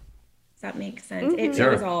 Does that make sense? Mm-hmm.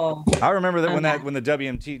 It was all. I remember that when the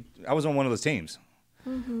WMT, I was on one of those teams.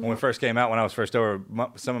 Mm-hmm. When we first came out, when I was first over,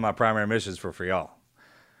 some of my primary missions were for y'all.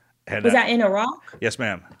 Was that in Iraq? Yes,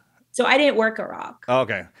 ma'am. So I didn't work Iraq. Oh,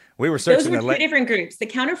 okay. We were searching. Those were two different groups. The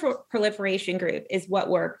counter-proliferation group is what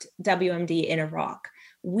worked WMD in Iraq.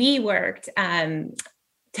 We worked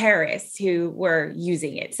terrorists who were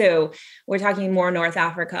using it. So we're talking more North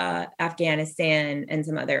Africa, Afghanistan, and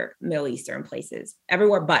some other Middle Eastern places.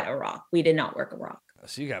 Everywhere but Iraq. We did not work Iraq.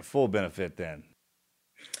 So you got full benefit then.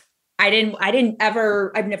 I've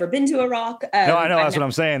never been to Iraq. No, I know. That's what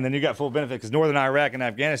I'm saying. Then you got full benefit because Northern Iraq and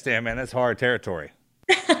Afghanistan, man, that's hard territory.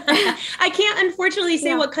 I can't unfortunately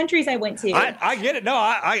say what countries I went to. I get it. No,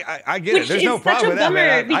 I get it. There's no problem with that,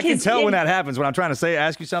 man. I can tell when that happens. When I'm trying to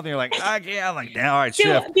ask you something, you're like, yeah, I'm like, all right,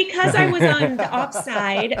 chef. So because I was on the ops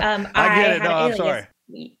side, I get it. No, I'm sorry.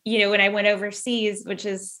 When I went overseas, which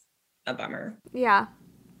is a bummer. Yeah.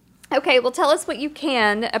 Okay, well, tell us what you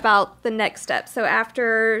can about the next step. So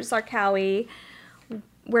after Zarqawi,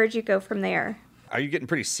 where'd you go from there? Are you getting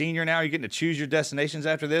pretty senior now? Are you getting to choose your destinations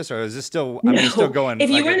after this? Or is this still, I mean, still going? If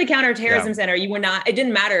you were in the counterterrorism center, you were not, it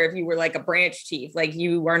didn't matter if you were like a branch chief, like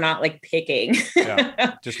you were not like picking.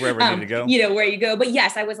 Just wherever you need to go. Where you go. But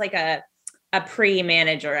yes, I was like a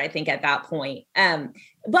pre-manager, I think at that point.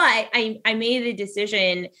 But I made a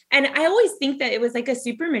decision, and I always think that it was like a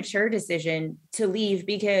super mature decision to leave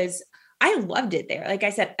because I loved it there. Like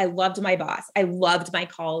I said, I loved my boss. I loved my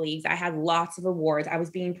colleagues. I had lots of awards. I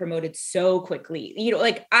was being promoted so quickly.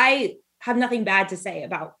 I have nothing bad to say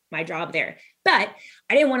about my job there, but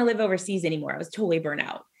I didn't want to live overseas anymore. I was totally burnt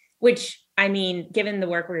out, which I mean, given the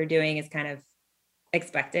work we were doing is kind of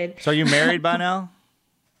expected. So are you married by now?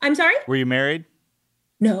 I'm sorry? Were you married?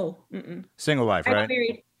 No. Mm-mm. Single life,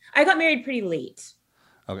 right? I got married pretty late.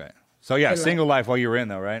 Okay. So yeah, single life while you were in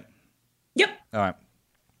though, right? Yep. All right.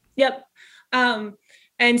 Yep.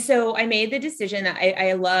 And so I made the decision that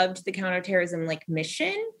I loved the counterterrorism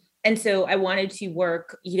mission. And so I wanted to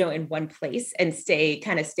work, in one place and stay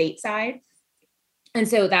kind of stateside. And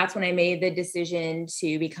so that's when I made the decision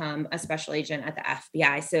to become a special agent at the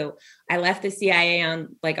FBI. So I left the CIA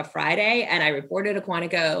on a Friday and I reported to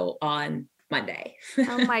Quantico on Monday.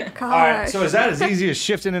 Oh my gosh. All right. So is that as easy as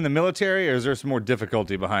shifting in the military, or is there some more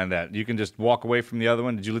difficulty behind that? You can just walk away from the other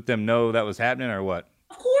one. Did you let them know that was happening or what?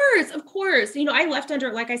 Of course. I left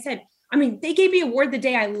under, like I said, they gave me an award the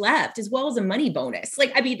day I left, as well as a money bonus.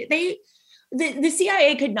 The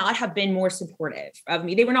CIA could not have been more supportive of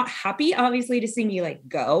me. They were not happy, obviously, to see me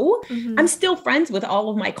go. Mm-hmm. I'm still friends with all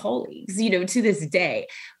of my colleagues, to this day.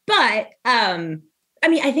 But I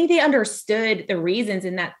think they understood the reasons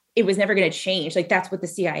and that it was never going to change. That's what the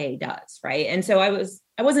CIA does, right? And so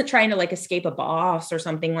I wasn't trying to escape a boss or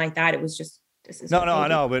something like that. It was just. No, I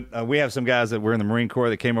know, but we have some guys that were in the Marine Corps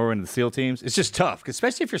that came over into the SEAL teams. It's just tough,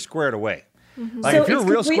 especially if you're squared away. Mm-hmm. If you're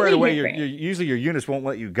real squared away, usually your units won't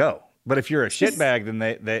let you go. But if you're a shitbag, then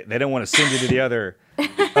they don't want to send you to the other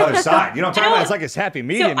side. You know what I'm talking about? It's like a happy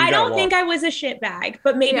medium. So I don't think I was a shitbag,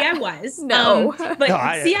 but maybe I was. No. But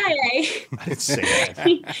CIA, I didn't say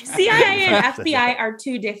that. CIA and FBI are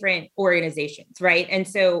two different organizations, right? And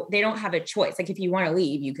so they don't have a choice. Like if you want to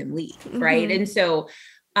leave, you can leave, right? Mm-hmm. And so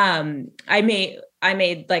I made,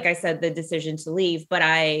 like I said, the decision to leave, but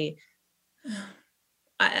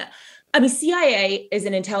CIA is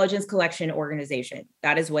an intelligence collection organization.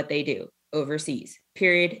 That is what they do overseas,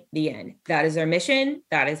 period, the end. That is their mission.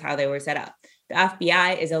 That is how they were set up. The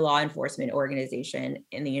FBI is a law enforcement organization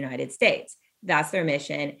in the United States. That's their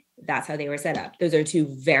mission. that's how they were set up. Those are two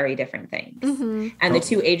very different things. Mm-hmm. And the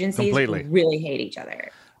two agencies really hate each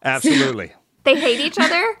other. Absolutely. They hate each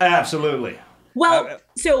other? Absolutely. Well,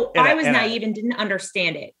 so I was naive and didn't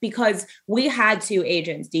understand it because we had two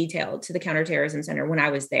agents detailed to the Counterterrorism Center when I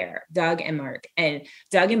was there, Doug and Mark. And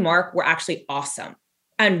Doug and Mark were actually awesome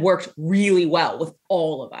and worked really well with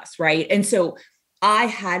all of us, right? And so I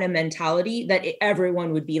had a mentality that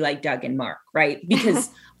everyone would be like Doug and Mark, right? Because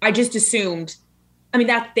I just assumed,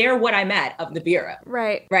 that they're what I met of the Bureau.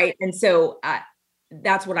 Right. Right. And so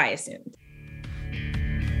that's what I assumed.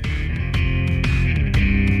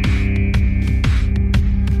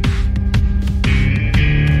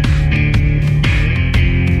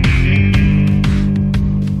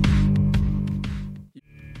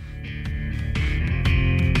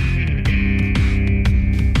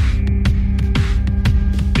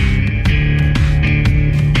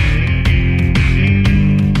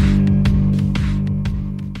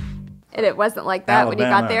 And it wasn't like that when you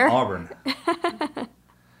got there? Auburn.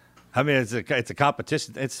 It's a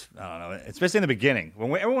competition. I don't know, especially in the beginning.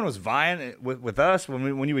 When everyone was vying with us,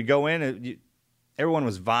 when you would go in, everyone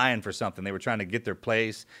was vying for something. They were trying to get their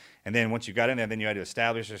place. And then once you got in there, then you had to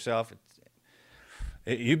establish yourself.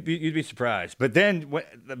 You'd be surprised. But then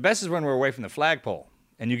the best is when we're away from the flagpole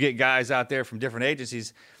and you get guys out there from different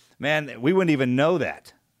agencies. Man, we wouldn't even know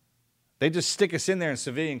that. They just stick us in there in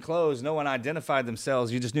civilian clothes. No one identified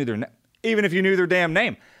themselves. You just knew their name. Even if you knew their damn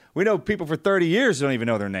name. We know people for 30 years don't even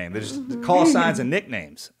know their name. They're just call signs and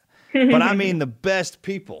nicknames. But the best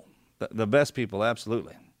people. The best people,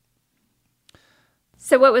 absolutely.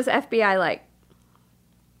 So what was FBI like?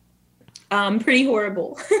 Pretty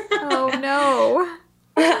horrible. Oh, no.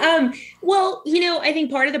 Well, I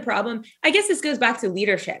think part of the problem, I guess this goes back to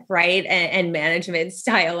leadership, right? And management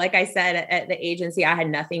style. Like I said, at the agency, I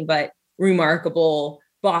had nothing but remarkable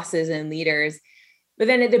bosses and leaders. But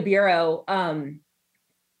then at the Bureau,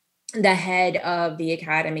 the head of the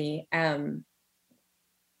academy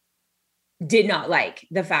did not like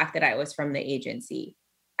the fact that I was from the agency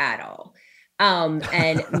at all,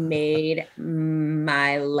 and made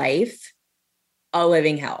my life a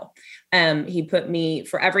living hell. He put me,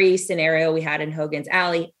 for every scenario we had in Hogan's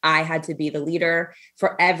Alley, I had to be the leader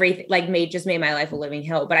for everything, made my life a living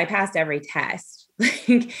hell. But I passed every test.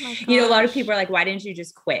 A lot of people are like, why didn't you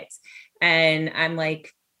just quit? And I'm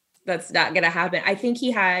like, that's not going to happen. I think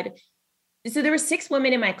so there were 6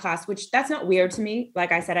 women in my class, which that's not weird to me.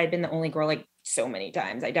 Like I said, I've been the only girl so many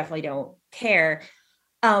times. I definitely don't care.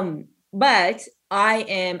 But I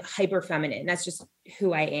am hyper feminine. That's just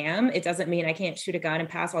who I am. It doesn't mean I can't shoot a gun and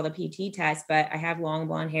pass all the PT tests, but I have long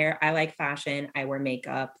blonde hair. I like fashion. I wear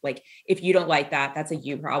makeup. If you don't like that, that's a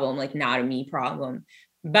you problem, not a me problem.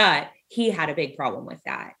 But he had a big problem with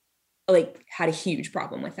that. Had a huge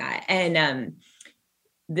problem with that. And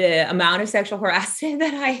the amount of sexual harassment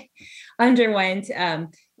that I underwent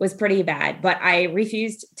was pretty bad, but I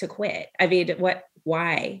refused to quit.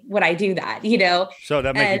 Why would I do that? So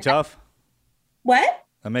that make you tough? What?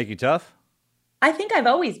 That make you tough? I think I've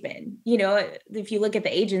always been, if you look at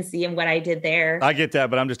the agency and what I did there. I get that,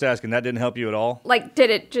 but I'm just asking, that didn't help you at all? Did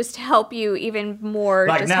it just help you even more?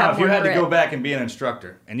 Now, if you had to go back and be an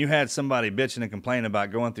instructor and you had somebody bitching and complaining about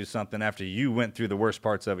going through something after you went through the worst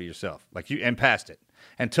parts of it yourself, and passed it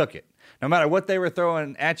and took it, no matter what they were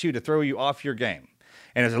throwing at you to throw you off your game.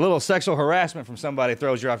 And as a little sexual harassment from somebody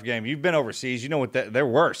throws you off your game, you've been overseas, you know what they're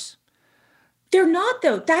worse. They're not,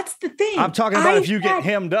 though. That's the thing. I'm talking about if you get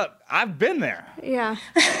hemmed up. I've been there. Yeah.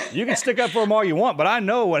 You can stick up for them all you want, but I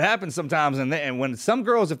know what happens sometimes. And when some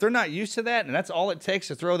girls, if they're not used to that, and that's all it takes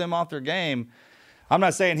to throw them off their game, I'm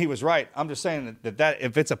not saying he was right. I'm just saying that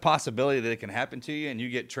if it's a possibility that it can happen to you and you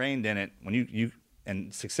get trained in it, when you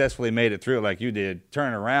and successfully made it through it like you did,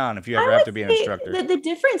 turn around if you ever have to be an instructor. The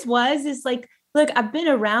difference is look, I've been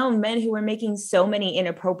around men who were making so many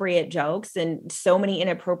inappropriate jokes and so many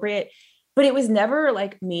inappropriate. But it was never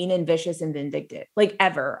mean and vicious and vindictive,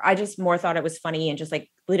 ever. I just more thought it was funny and just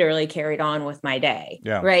literally carried on with my day.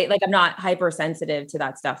 Yeah. Right. I'm not hypersensitive to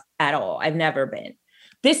that stuff at all. I've never been.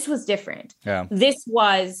 This was different. Yeah. This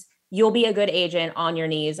was, you'll be a good agent on your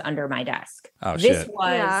knees under my desk. Oh, this shit.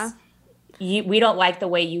 was, we don't like the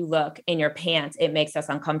way you look in your pants. It makes us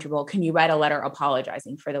uncomfortable. Can you write a letter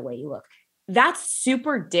apologizing for the way you look? That's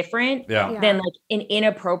super different than an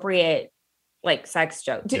inappropriate sex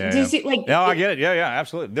joke. Do you see No, I get it. Yeah,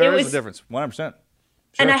 absolutely. There is a difference. 100%. Sure.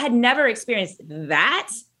 And I had never experienced that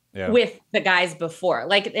with the guys before.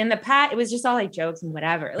 In the past, it was just all jokes and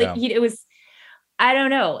whatever. It was, I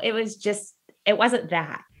don't know. It was just, it wasn't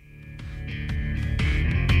that.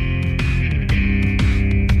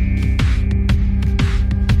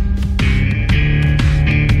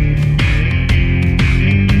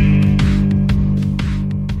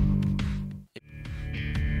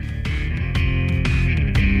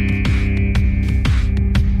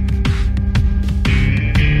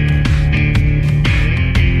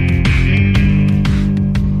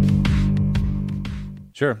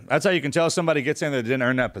 Sure. That's how you can tell somebody gets in there that didn't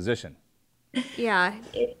earn that position. Yeah.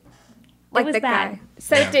 It was bad. Guy.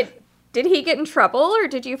 So did he get in trouble, or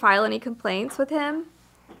did you file any complaints with him?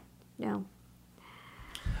 No.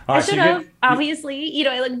 I should have, obviously.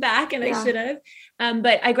 I look back and I should have.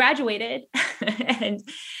 But I graduated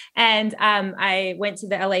and I went to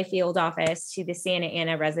the LA field office to the Santa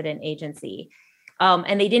Ana resident agency.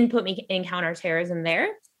 And they didn't put me in counterterrorism there.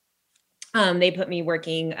 They put me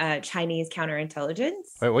working Chinese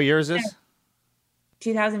counterintelligence. Wait, what year is this?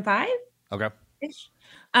 2005. Okay.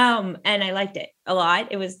 And I liked it a lot.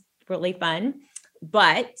 It was really fun,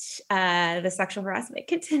 but the sexual harassment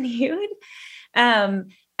continued.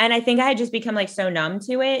 And I think I had just become like so numb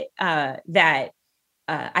to it that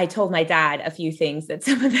I told my dad a few things that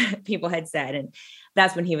some of the people had said. And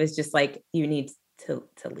that's when he was just like, you need to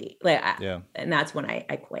leave. And that's when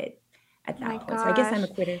I quit at that point. So I guess I'm a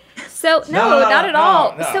quitter. So no, not at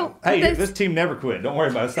all. No. So hey, this team never quit. Don't worry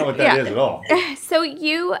about it. That's not what that is at all. So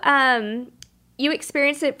you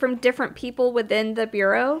experienced it from different people within the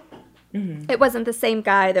Bureau? Mm-hmm. It wasn't the same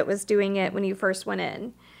guy that was doing it when you first went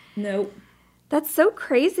in? Nope. That's so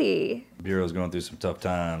crazy. Bureau's going through some tough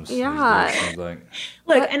times. Yeah.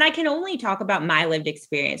 Look, and I can only talk about my lived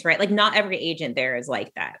experience, right? Like not every agent there is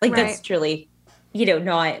like that. Like that's truly,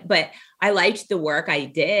 not, but I liked the work I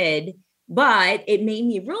did, but it made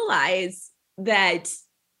me realize that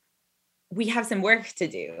we have some work to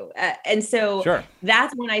do. And so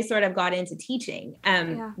that's when I sort of got into teaching,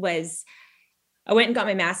 I went and got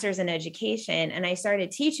my master's in education and I started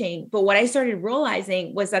teaching. But what I started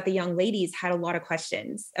realizing was that the young ladies had a lot of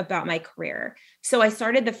questions about my career. So I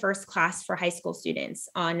started the first class for high school students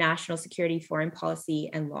on national security, foreign policy,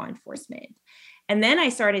 and law enforcement. And then I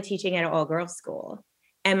started teaching at an all-girls school.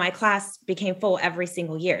 And my class became full every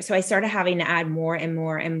single year. So I started having to add more and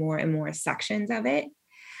more and more and more sections of it.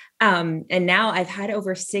 And now I've had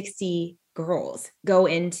over 60 girls go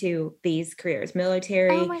into these careers: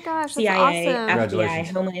 military, CIA,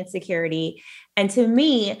 FBI, Homeland Security. And to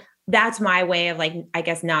me, that's my way of like, I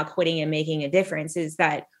guess, not quitting and making a difference is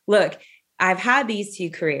that, look, I've had these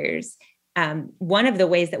two careers. One of the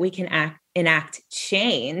ways that we can enact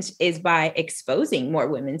change is by exposing more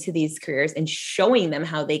women to these careers and showing them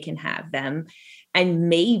how they can have them and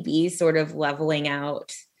maybe sort of leveling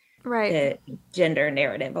out the gender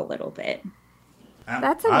narrative a little bit.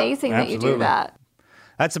 That's amazing that you do that.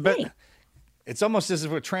 That's a bit. It's almost as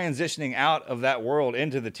if we're transitioning out of that world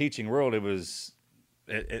into the teaching world.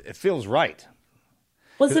 It feels right.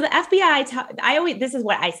 Well, so the FBI, this is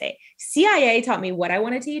what I say. CIA taught me what I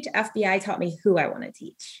want to teach. FBI taught me who I want to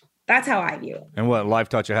teach. That's how I view it. And what, life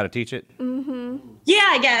taught you how to teach it? Mm-hmm. Yeah,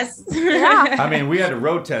 I guess. Yeah. I mean, we had to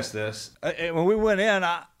road test this. When we went in,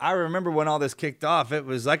 I remember when all this kicked off, it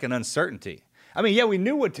was like an uncertainty. I mean, we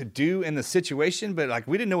knew what to do in the situation, but like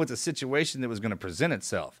we didn't know what the situation that was going to present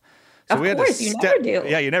itself. So of course, you never do.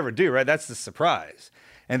 Yeah, you never do, right? That's the surprise.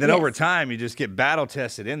 And then over time, you just get battle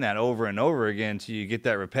tested in that over and over again till you get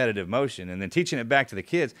that repetitive motion. And then teaching it back to the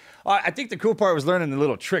kids. I think the cool part was learning the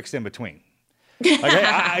little tricks in between. Like,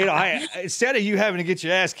 hey, instead of you having to get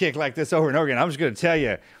your ass kicked like this over and over again, I'm just going to tell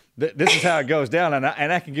you this is how it goes down.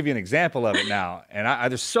 And I can give you an example of it now. And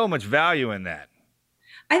there's so much value in that.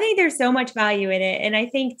 I think there's so much value in it. And I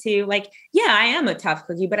think too, like, I am a tough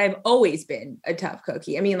cookie, but I've always been a tough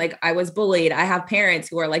cookie. I mean, like I was bullied. I have parents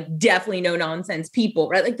who are like definitely no nonsense people,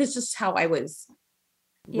 right? Like this is just how I was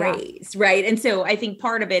raised. Right. And so I think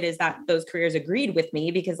part of it is that those careers agreed with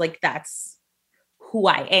me because like, that's who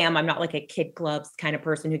I am. I'm not like a kid gloves kind of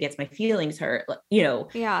person who gets my feelings hurt,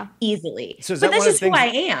 easily. So but that's just who I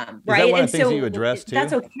am. Right. Is that one and of the things that you address too?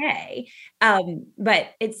 That's okay. But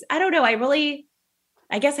I don't know.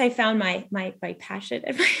 I guess I found my passion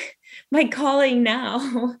and my calling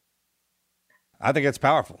now. I think it's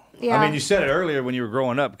powerful. Yeah. I mean, you said it earlier when you were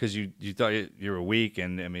growing up because you thought you were weak.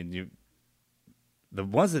 And I mean, the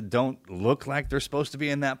ones that don't look like they're supposed to be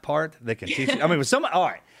in that part, they can teach you. I mean, all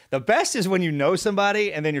right. The best is when you know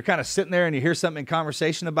somebody and then you're kind of sitting there and you hear something in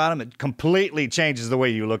conversation about them. It completely changes the way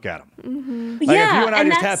you look at them. Mm-hmm. Like if you and I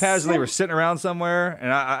just haphazardly were sitting around somewhere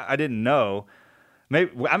and I didn't know,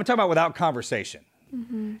 maybe I'm talking about without conversation.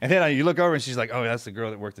 Mm-hmm. And then you look over and she's like, oh, that's the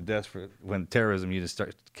girl that worked the desk for when terrorism, you just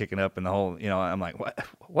start kicking up and the whole, I'm like,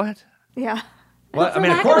 what? Yeah. What? I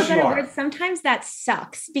mean, of course you are. Sometimes that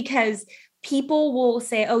sucks because people will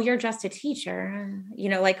say, oh, you're just a teacher,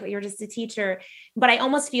 like you're just a teacher. But I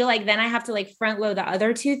almost feel like then I have to like front load the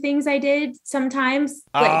other two things I did sometimes.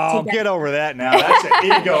 Get over that now. That's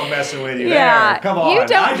an ego messing with you. Yeah, there. Come on. I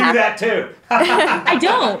do that too. I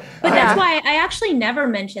don't. But that's why I actually never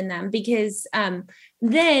mention them because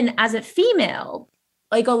then as a female,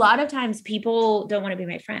 like a lot of times people don't want to be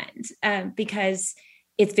my friend because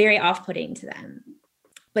it's very off-putting to them.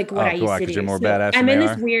 Like what I used to do. You're more badass I'm in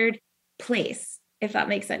this weird place, if that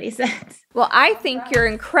makes any sense. Well, I think you're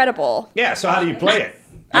incredible. Yeah. So how do you play it?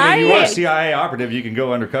 I mean, you are a CIA operative. You can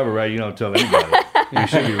go undercover, right? You don't tell anybody. You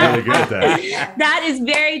should be really good at that. That is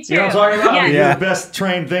very true. You know what I'm talking about? Yeah. You're the best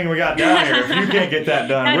trained thing we got down here. If you can't get that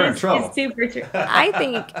done, we're in trouble. It's super true. I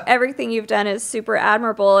think everything you've done is super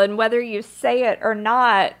admirable. And whether you say it or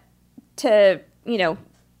not to,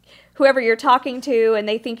 whoever you're talking to and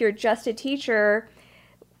they think you're just a teacher,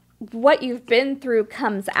 what you've been through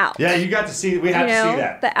comes out. Yeah, you got to see. We have to see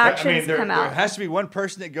that. The actions come out. There has to be one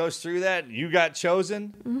person that goes through that. You got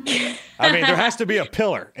chosen. Mm-hmm. I mean, there has to be a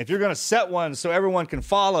pillar if you're going to set one so everyone can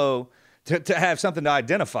follow to have something to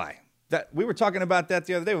identify. That we were talking about that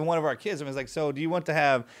the other day with one of our kids. I was like, "So, do you want to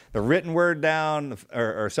have the written word down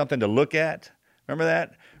or something to look at? Remember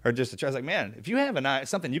that, or just to try?" I was like, "Man, if you have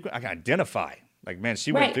something I can identify. Like, man,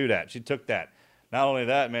 she went through that. She took that. Not only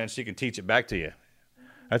that, man, she can teach it back to you."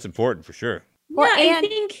 That's important for sure. Well, I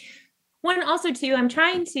think one also too, I'm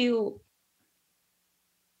trying to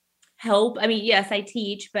help. I mean, yes, I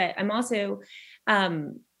teach, but I'm also,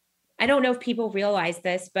 I don't know if people realize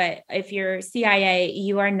this, but if you're CIA,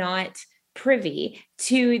 you are not privy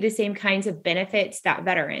to the same kinds of benefits that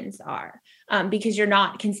veterans are, because you're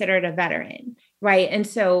not considered a veteran, right? And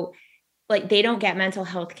so like they don't get mental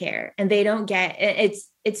health care and they don't get,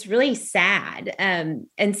 it's really sad. And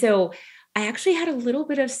so I actually had a little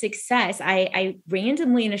bit of success. I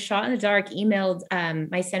randomly, in a shot in the dark, emailed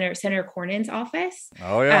my Senator Cornyn's office.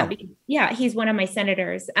 Oh yeah, yeah, he's one of my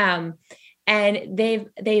senators, and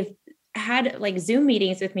they've had like Zoom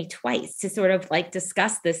meetings with me twice to sort of like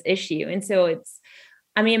discuss this issue. And so it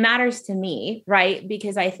matters to me, right?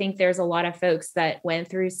 Because I think there's a lot of folks that went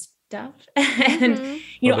through stuff, and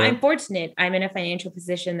I'm fortunate. I'm in a financial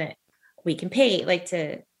position that we can pay, like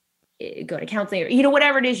to go to counseling or,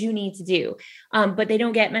 whatever it is you need to do. But they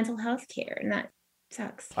don't get mental health care, and that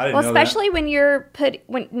sucks. Well, especially when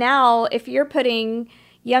if you're putting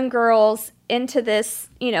young girls into this,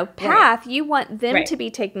 path, you want them to be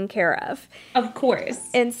taken care of. Of course.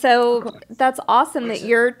 And so that's awesome that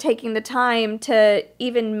you're taking the time to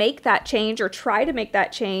even make that change or try to make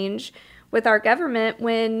that change with our government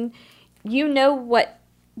when you know what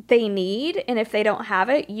they need. And if they don't have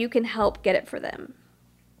it, you can help get it for them.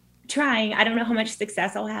 Trying. I don't know how much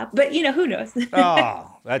success I'll have, but who knows?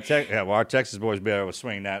 Our Texas boys be able to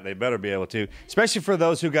swing that. They better be able to, especially for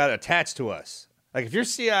those who got attached to us. Like if you're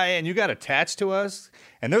CIA and you got attached to us,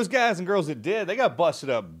 and those guys and girls that did, they got busted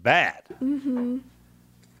up bad. Mm-hmm.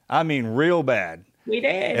 I mean, real bad. We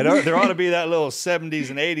did. And there ought to be that little 70s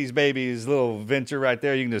and 80s babies little venture right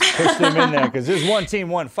there. You can just push them in there because there's one team,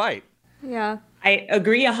 one fight. Yeah. I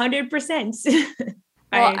agree 100%.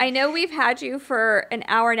 Well, I know we've had you for an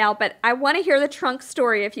hour now, but I want to hear the trunk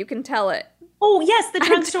story if you can tell it. Oh, yes, the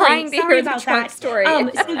trunk story. I'm trying to hear the trunk story.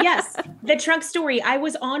 So yes, the trunk story. I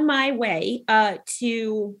was on my way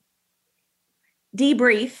to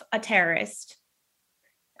debrief a terrorist.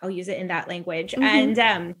 I'll use it in that language.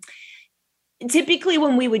 Mm-hmm. And typically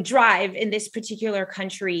when we would drive in this particular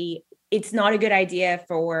country, it's not a good idea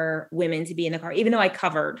for women to be in the car, even though I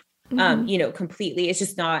covered completely. It's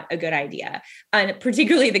just not a good idea. And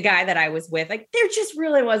particularly the guy that I was with, like, there just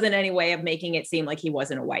really wasn't any way of making it seem like he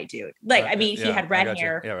wasn't a white dude. Like, he had red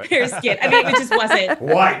hair, fair skin. It just wasn't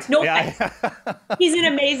white. No, he's an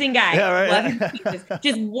amazing guy. Yeah, right.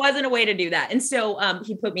 just wasn't a way to do that. And so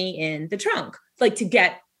he put me in the trunk, like to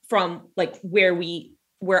get from like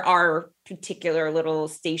where our particular little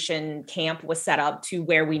station camp was set up to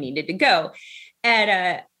where we needed to go.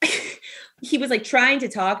 And he was like trying to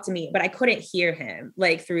talk to me, but I couldn't hear him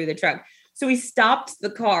like through the trunk. So we stopped the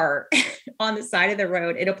car on the side of the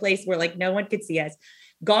road in a place where like no one could see us,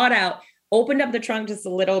 got out, opened up the trunk just a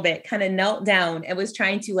little bit, kind of knelt down and was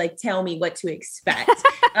trying to like tell me what to expect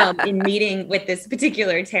in meeting with this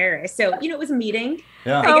particular terrorist. So, it was a meeting.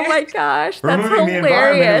 Yeah. Oh my gosh. That's Removing hilarious. the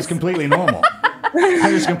environment, it was completely normal.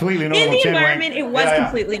 It was completely normal. In the environment, it was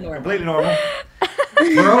completely normal. Completely normal.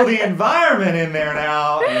 Throw the environment in there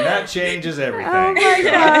now, and that changes everything. Oh my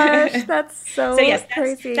gosh, that's so yes,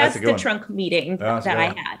 crazy. That's the trunk meeting that I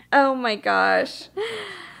had. Oh my gosh.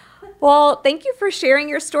 Well, thank you for sharing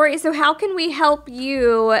your story. So how can we help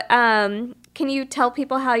you? Can you tell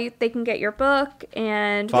people how they can get your book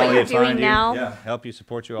and what you're doing now? Yeah, help you,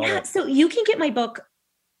 support you, all that. So you can get my book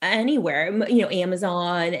anywhere,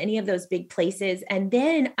 Amazon, any of those big places. And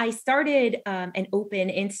then I started an open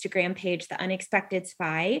Instagram page, The Unexpected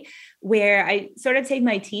Spy, where I sort of take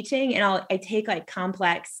my teaching and I take like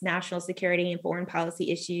complex national security and foreign policy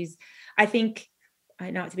issues. I think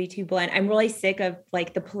not to be too blunt, I'm really sick of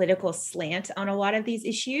like the political slant on a lot of these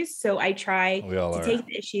issues. So I try to take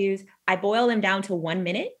the issues, I boil them down to 1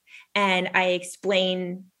 minute, and I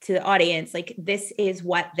explain to the audience, like, this is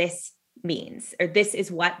what this means, or this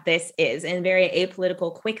is what this is, in very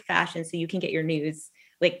apolitical, quick fashion, so you can get your news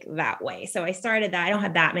like that way. So I started that. I don't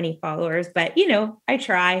have that many followers, but I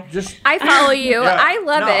try. I follow you. I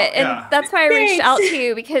love it. And that's why I reached out to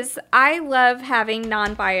you, because I love having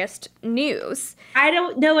non-biased news. I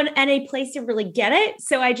don't know any place to really get it.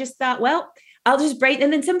 So I just thought, well, I'll just break.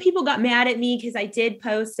 And then some people got mad at me because I did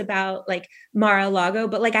post about like Mar-a-Lago,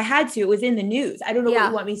 but like I had to, it was in the news. I don't know what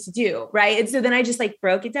you want me to do. Right. And so then I just like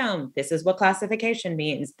broke it down. This is what classification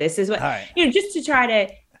means. This is what, just to try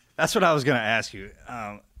to. That's what I was going to ask you.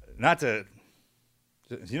 You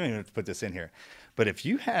don't even have to put this in here, but if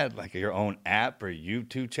you had like your own app or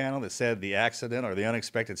YouTube channel that said The Accident or The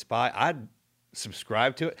Unexpected Spy, I'd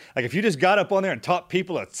subscribe to it. Like if you just got up on there and taught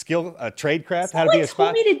people a tradecraft, how to be a spy.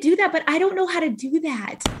 Someone told me to do that, but I don't know how to do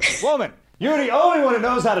that. Woman, you're the only one who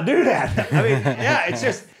knows how to do that. I mean, it's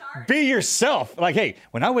just be yourself. Like, hey,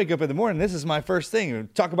 when I wake up in the morning, this is my first thing.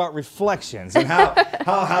 Talk about reflections and how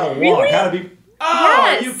to walk, how to be.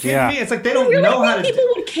 Oh, are you kidding me? It's like they don't know how to. People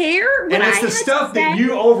would care. And it's the stuff that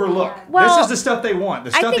you overlook. Well, this is the stuff they want.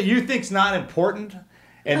 The stuff that you think's not important.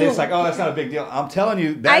 And it's like, oh, that's not a big deal. I'm telling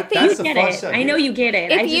you, that's the fun stuff. I know you get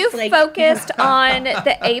it. If you focused on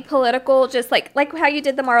the apolitical, just like how you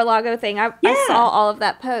did the Mar-a-Lago thing, I saw all of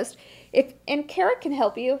that post. And Kara can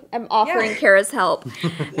help you. I'm offering Kara's help.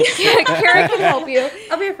 Kara can help you.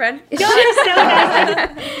 I'll be your friend. No, I'm so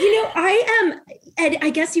nice. I am, and I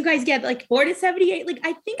guess you guys get like 4 to 78. Like,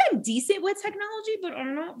 I think I'm decent with technology, but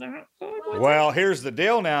I'm not that good. Well, here's the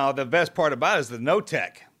deal now. The best part about it is the no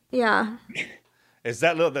tech. Yeah. It's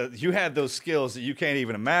that you have those skills that you can't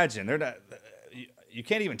even imagine. They're not. You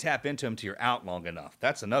can't even tap into them till you're out long enough.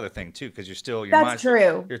 That's another thing too, because you're still your That's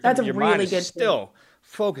true. That's a really good still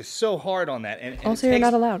focused so hard on that, and also you're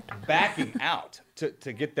not allowed backing out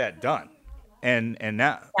to get that done. And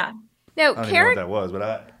now, no, I don't Kara. know what that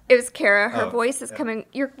was, it was Kara. Her voice is coming.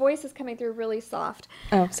 Your voice is coming through really soft.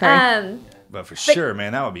 Oh, sorry. But for sure,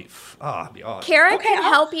 man, that would be it'd be awesome. Kara can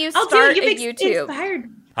help you start a YouTube. Inspired.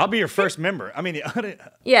 I'll be your first member. I mean,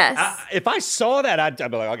 yes. If I saw that, I'd be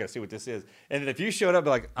like, I got to see what this is. And if you showed up, I'd be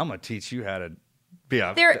like, I'm going to teach you how to be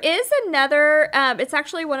a... There is another, it's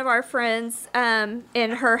actually one of our friends, and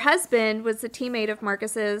her husband was a teammate of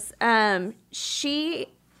Marcus's. She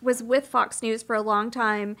was with Fox News for a long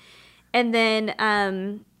time, and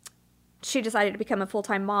then she decided to become a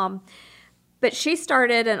full-time mom. But she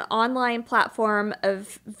started an online platform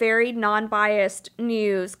of very non-biased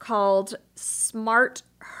news called Smart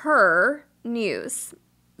Her News.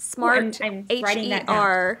 Smart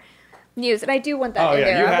H-E-R News. And I do want that in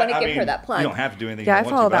there. I want to give her that plug. You don't have to do anything you want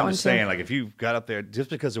follow to, but that I'm one just too. saying, like, if you got up there,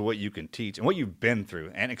 just because of what you can teach and what you've been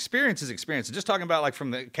through, and experience is experience. And just talking about, like,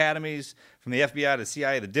 from the academies, from the FBI to the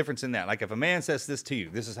CIA, the difference in that. Like, if a man says this to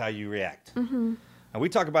you, this is how you react. Mm-hmm. And we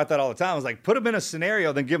talk about that all the time. It's like, put them in a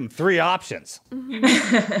scenario, then give them 3 options.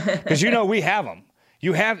 Because we have them.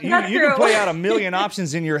 You can play out 1 million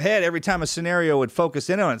options in your head every time a scenario would focus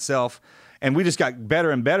in on itself, and we just got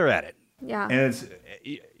better and better at it. Yeah. And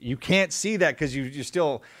you can't see that because you're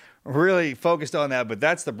still really focused on that, but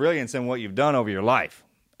that's the brilliance in what you've done over your life.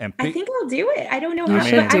 And I think I'll do it. I don't know how. You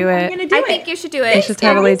should do it. I'm gonna do it. I think you should do it. You should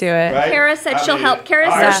totally do it. Right? Kara said she'll help.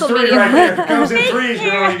 Kara's social media. Right there. If it comes in 3s,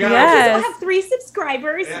 girl, you got Yes. I have 3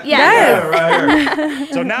 subscribers. Yes. Yeah, right here.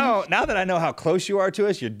 So now that I know how close you are to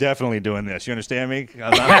us, you're definitely doing this. You understand me?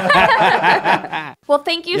 Well,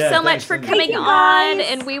 thank you so much for coming on,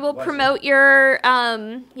 and we will promote your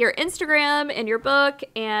Instagram and your book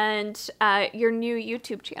and your new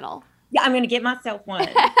YouTube channel. Yeah, I'm going to get myself one.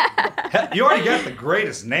 You already got the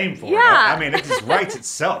greatest name for it. Yeah. I mean, it just writes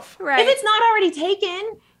itself. Right. If it's not already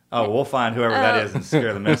taken. Oh, we'll find whoever that is and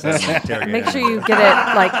scare the mess out of them. Make sure you get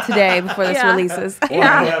it like today before this releases. We'll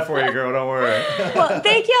handle that for you, girl. Don't worry. Well,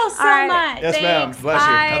 thank y'all so much. Yes, ma'am. Thanks. Bless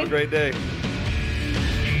Bye. you. Have a great day.